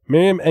Pickenheim,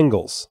 Miriam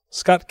Engels,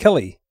 Scott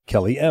Kelly,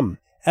 Kelly M.,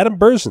 Adam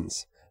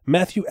Berzins,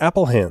 Matthew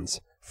Applehands,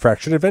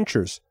 Fractured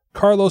Adventures,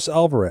 Carlos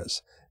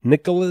Alvarez,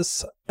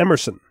 Nicholas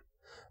Emerson,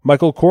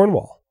 Michael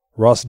Cornwall,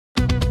 Ross.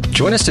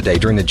 Join us today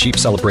during the Jeep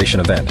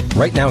Celebration event.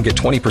 Right now, get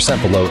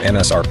 20% below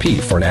MSRP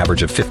for an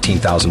average of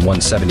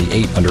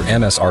 $15,178 under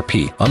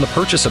MSRP on the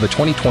purchase of a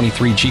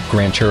 2023 Jeep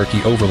Grand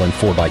Cherokee Overland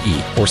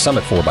 4xE or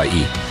Summit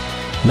 4xE.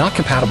 Not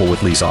compatible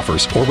with lease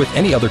offers or with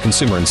any other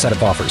consumer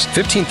incentive offers.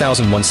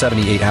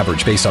 $15,178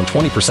 average based on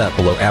 20%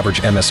 below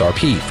average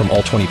MSRP from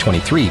all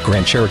 2023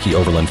 Grand Cherokee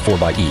Overland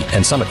 4xE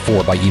and Summit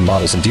 4xE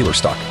models in dealer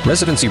stock.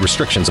 Residency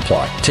restrictions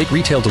apply. Take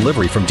retail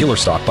delivery from dealer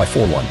stock by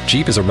 4/1.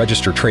 Jeep is a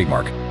registered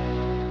trademark.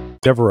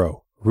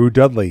 Devereaux, Rue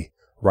Dudley,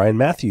 Ryan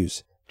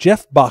Matthews,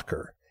 Jeff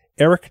Bacher,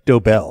 Eric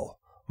Dobell,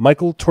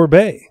 Michael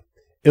Torbay,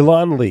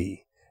 Ilan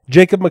Lee,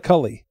 Jacob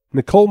McCulley,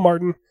 Nicole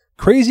Martin,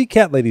 Crazy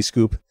Cat Lady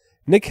Scoop,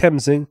 Nick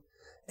Hemsing,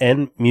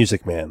 and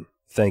Music Man.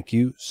 Thank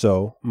you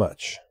so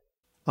much.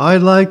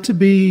 I'd like to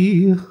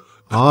be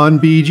on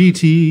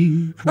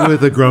BGT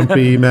with a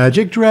grumpy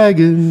magic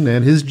dragon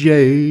and his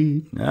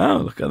jade.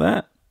 Oh, look at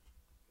that.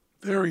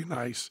 Very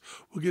nice.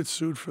 We'll get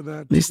sued for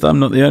that. At least I'm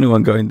not the only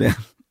one going down.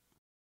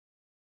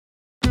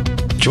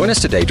 Join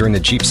us today during the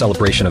Jeep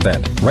Celebration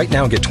event. Right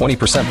now, get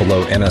 20%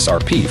 below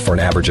MSRP for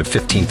an average of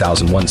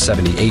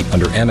 $15,178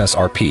 under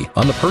MSRP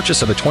on the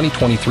purchase of a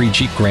 2023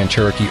 Jeep Grand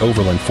Cherokee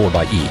Overland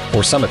 4xE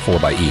or Summit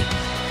 4xE.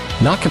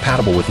 Not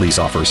compatible with lease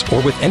offers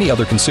or with any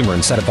other consumer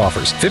incentive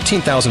offers.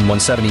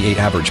 $15,178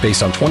 average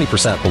based on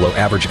 20% below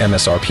average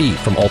MSRP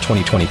from all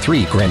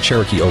 2023 Grand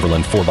Cherokee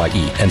Overland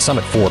 4xE and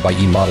Summit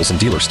 4xE models in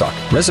dealer stock.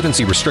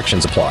 Residency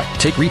restrictions apply.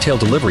 Take retail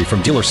delivery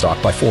from dealer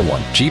stock by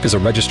 4/1. Jeep is a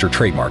registered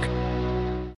trademark.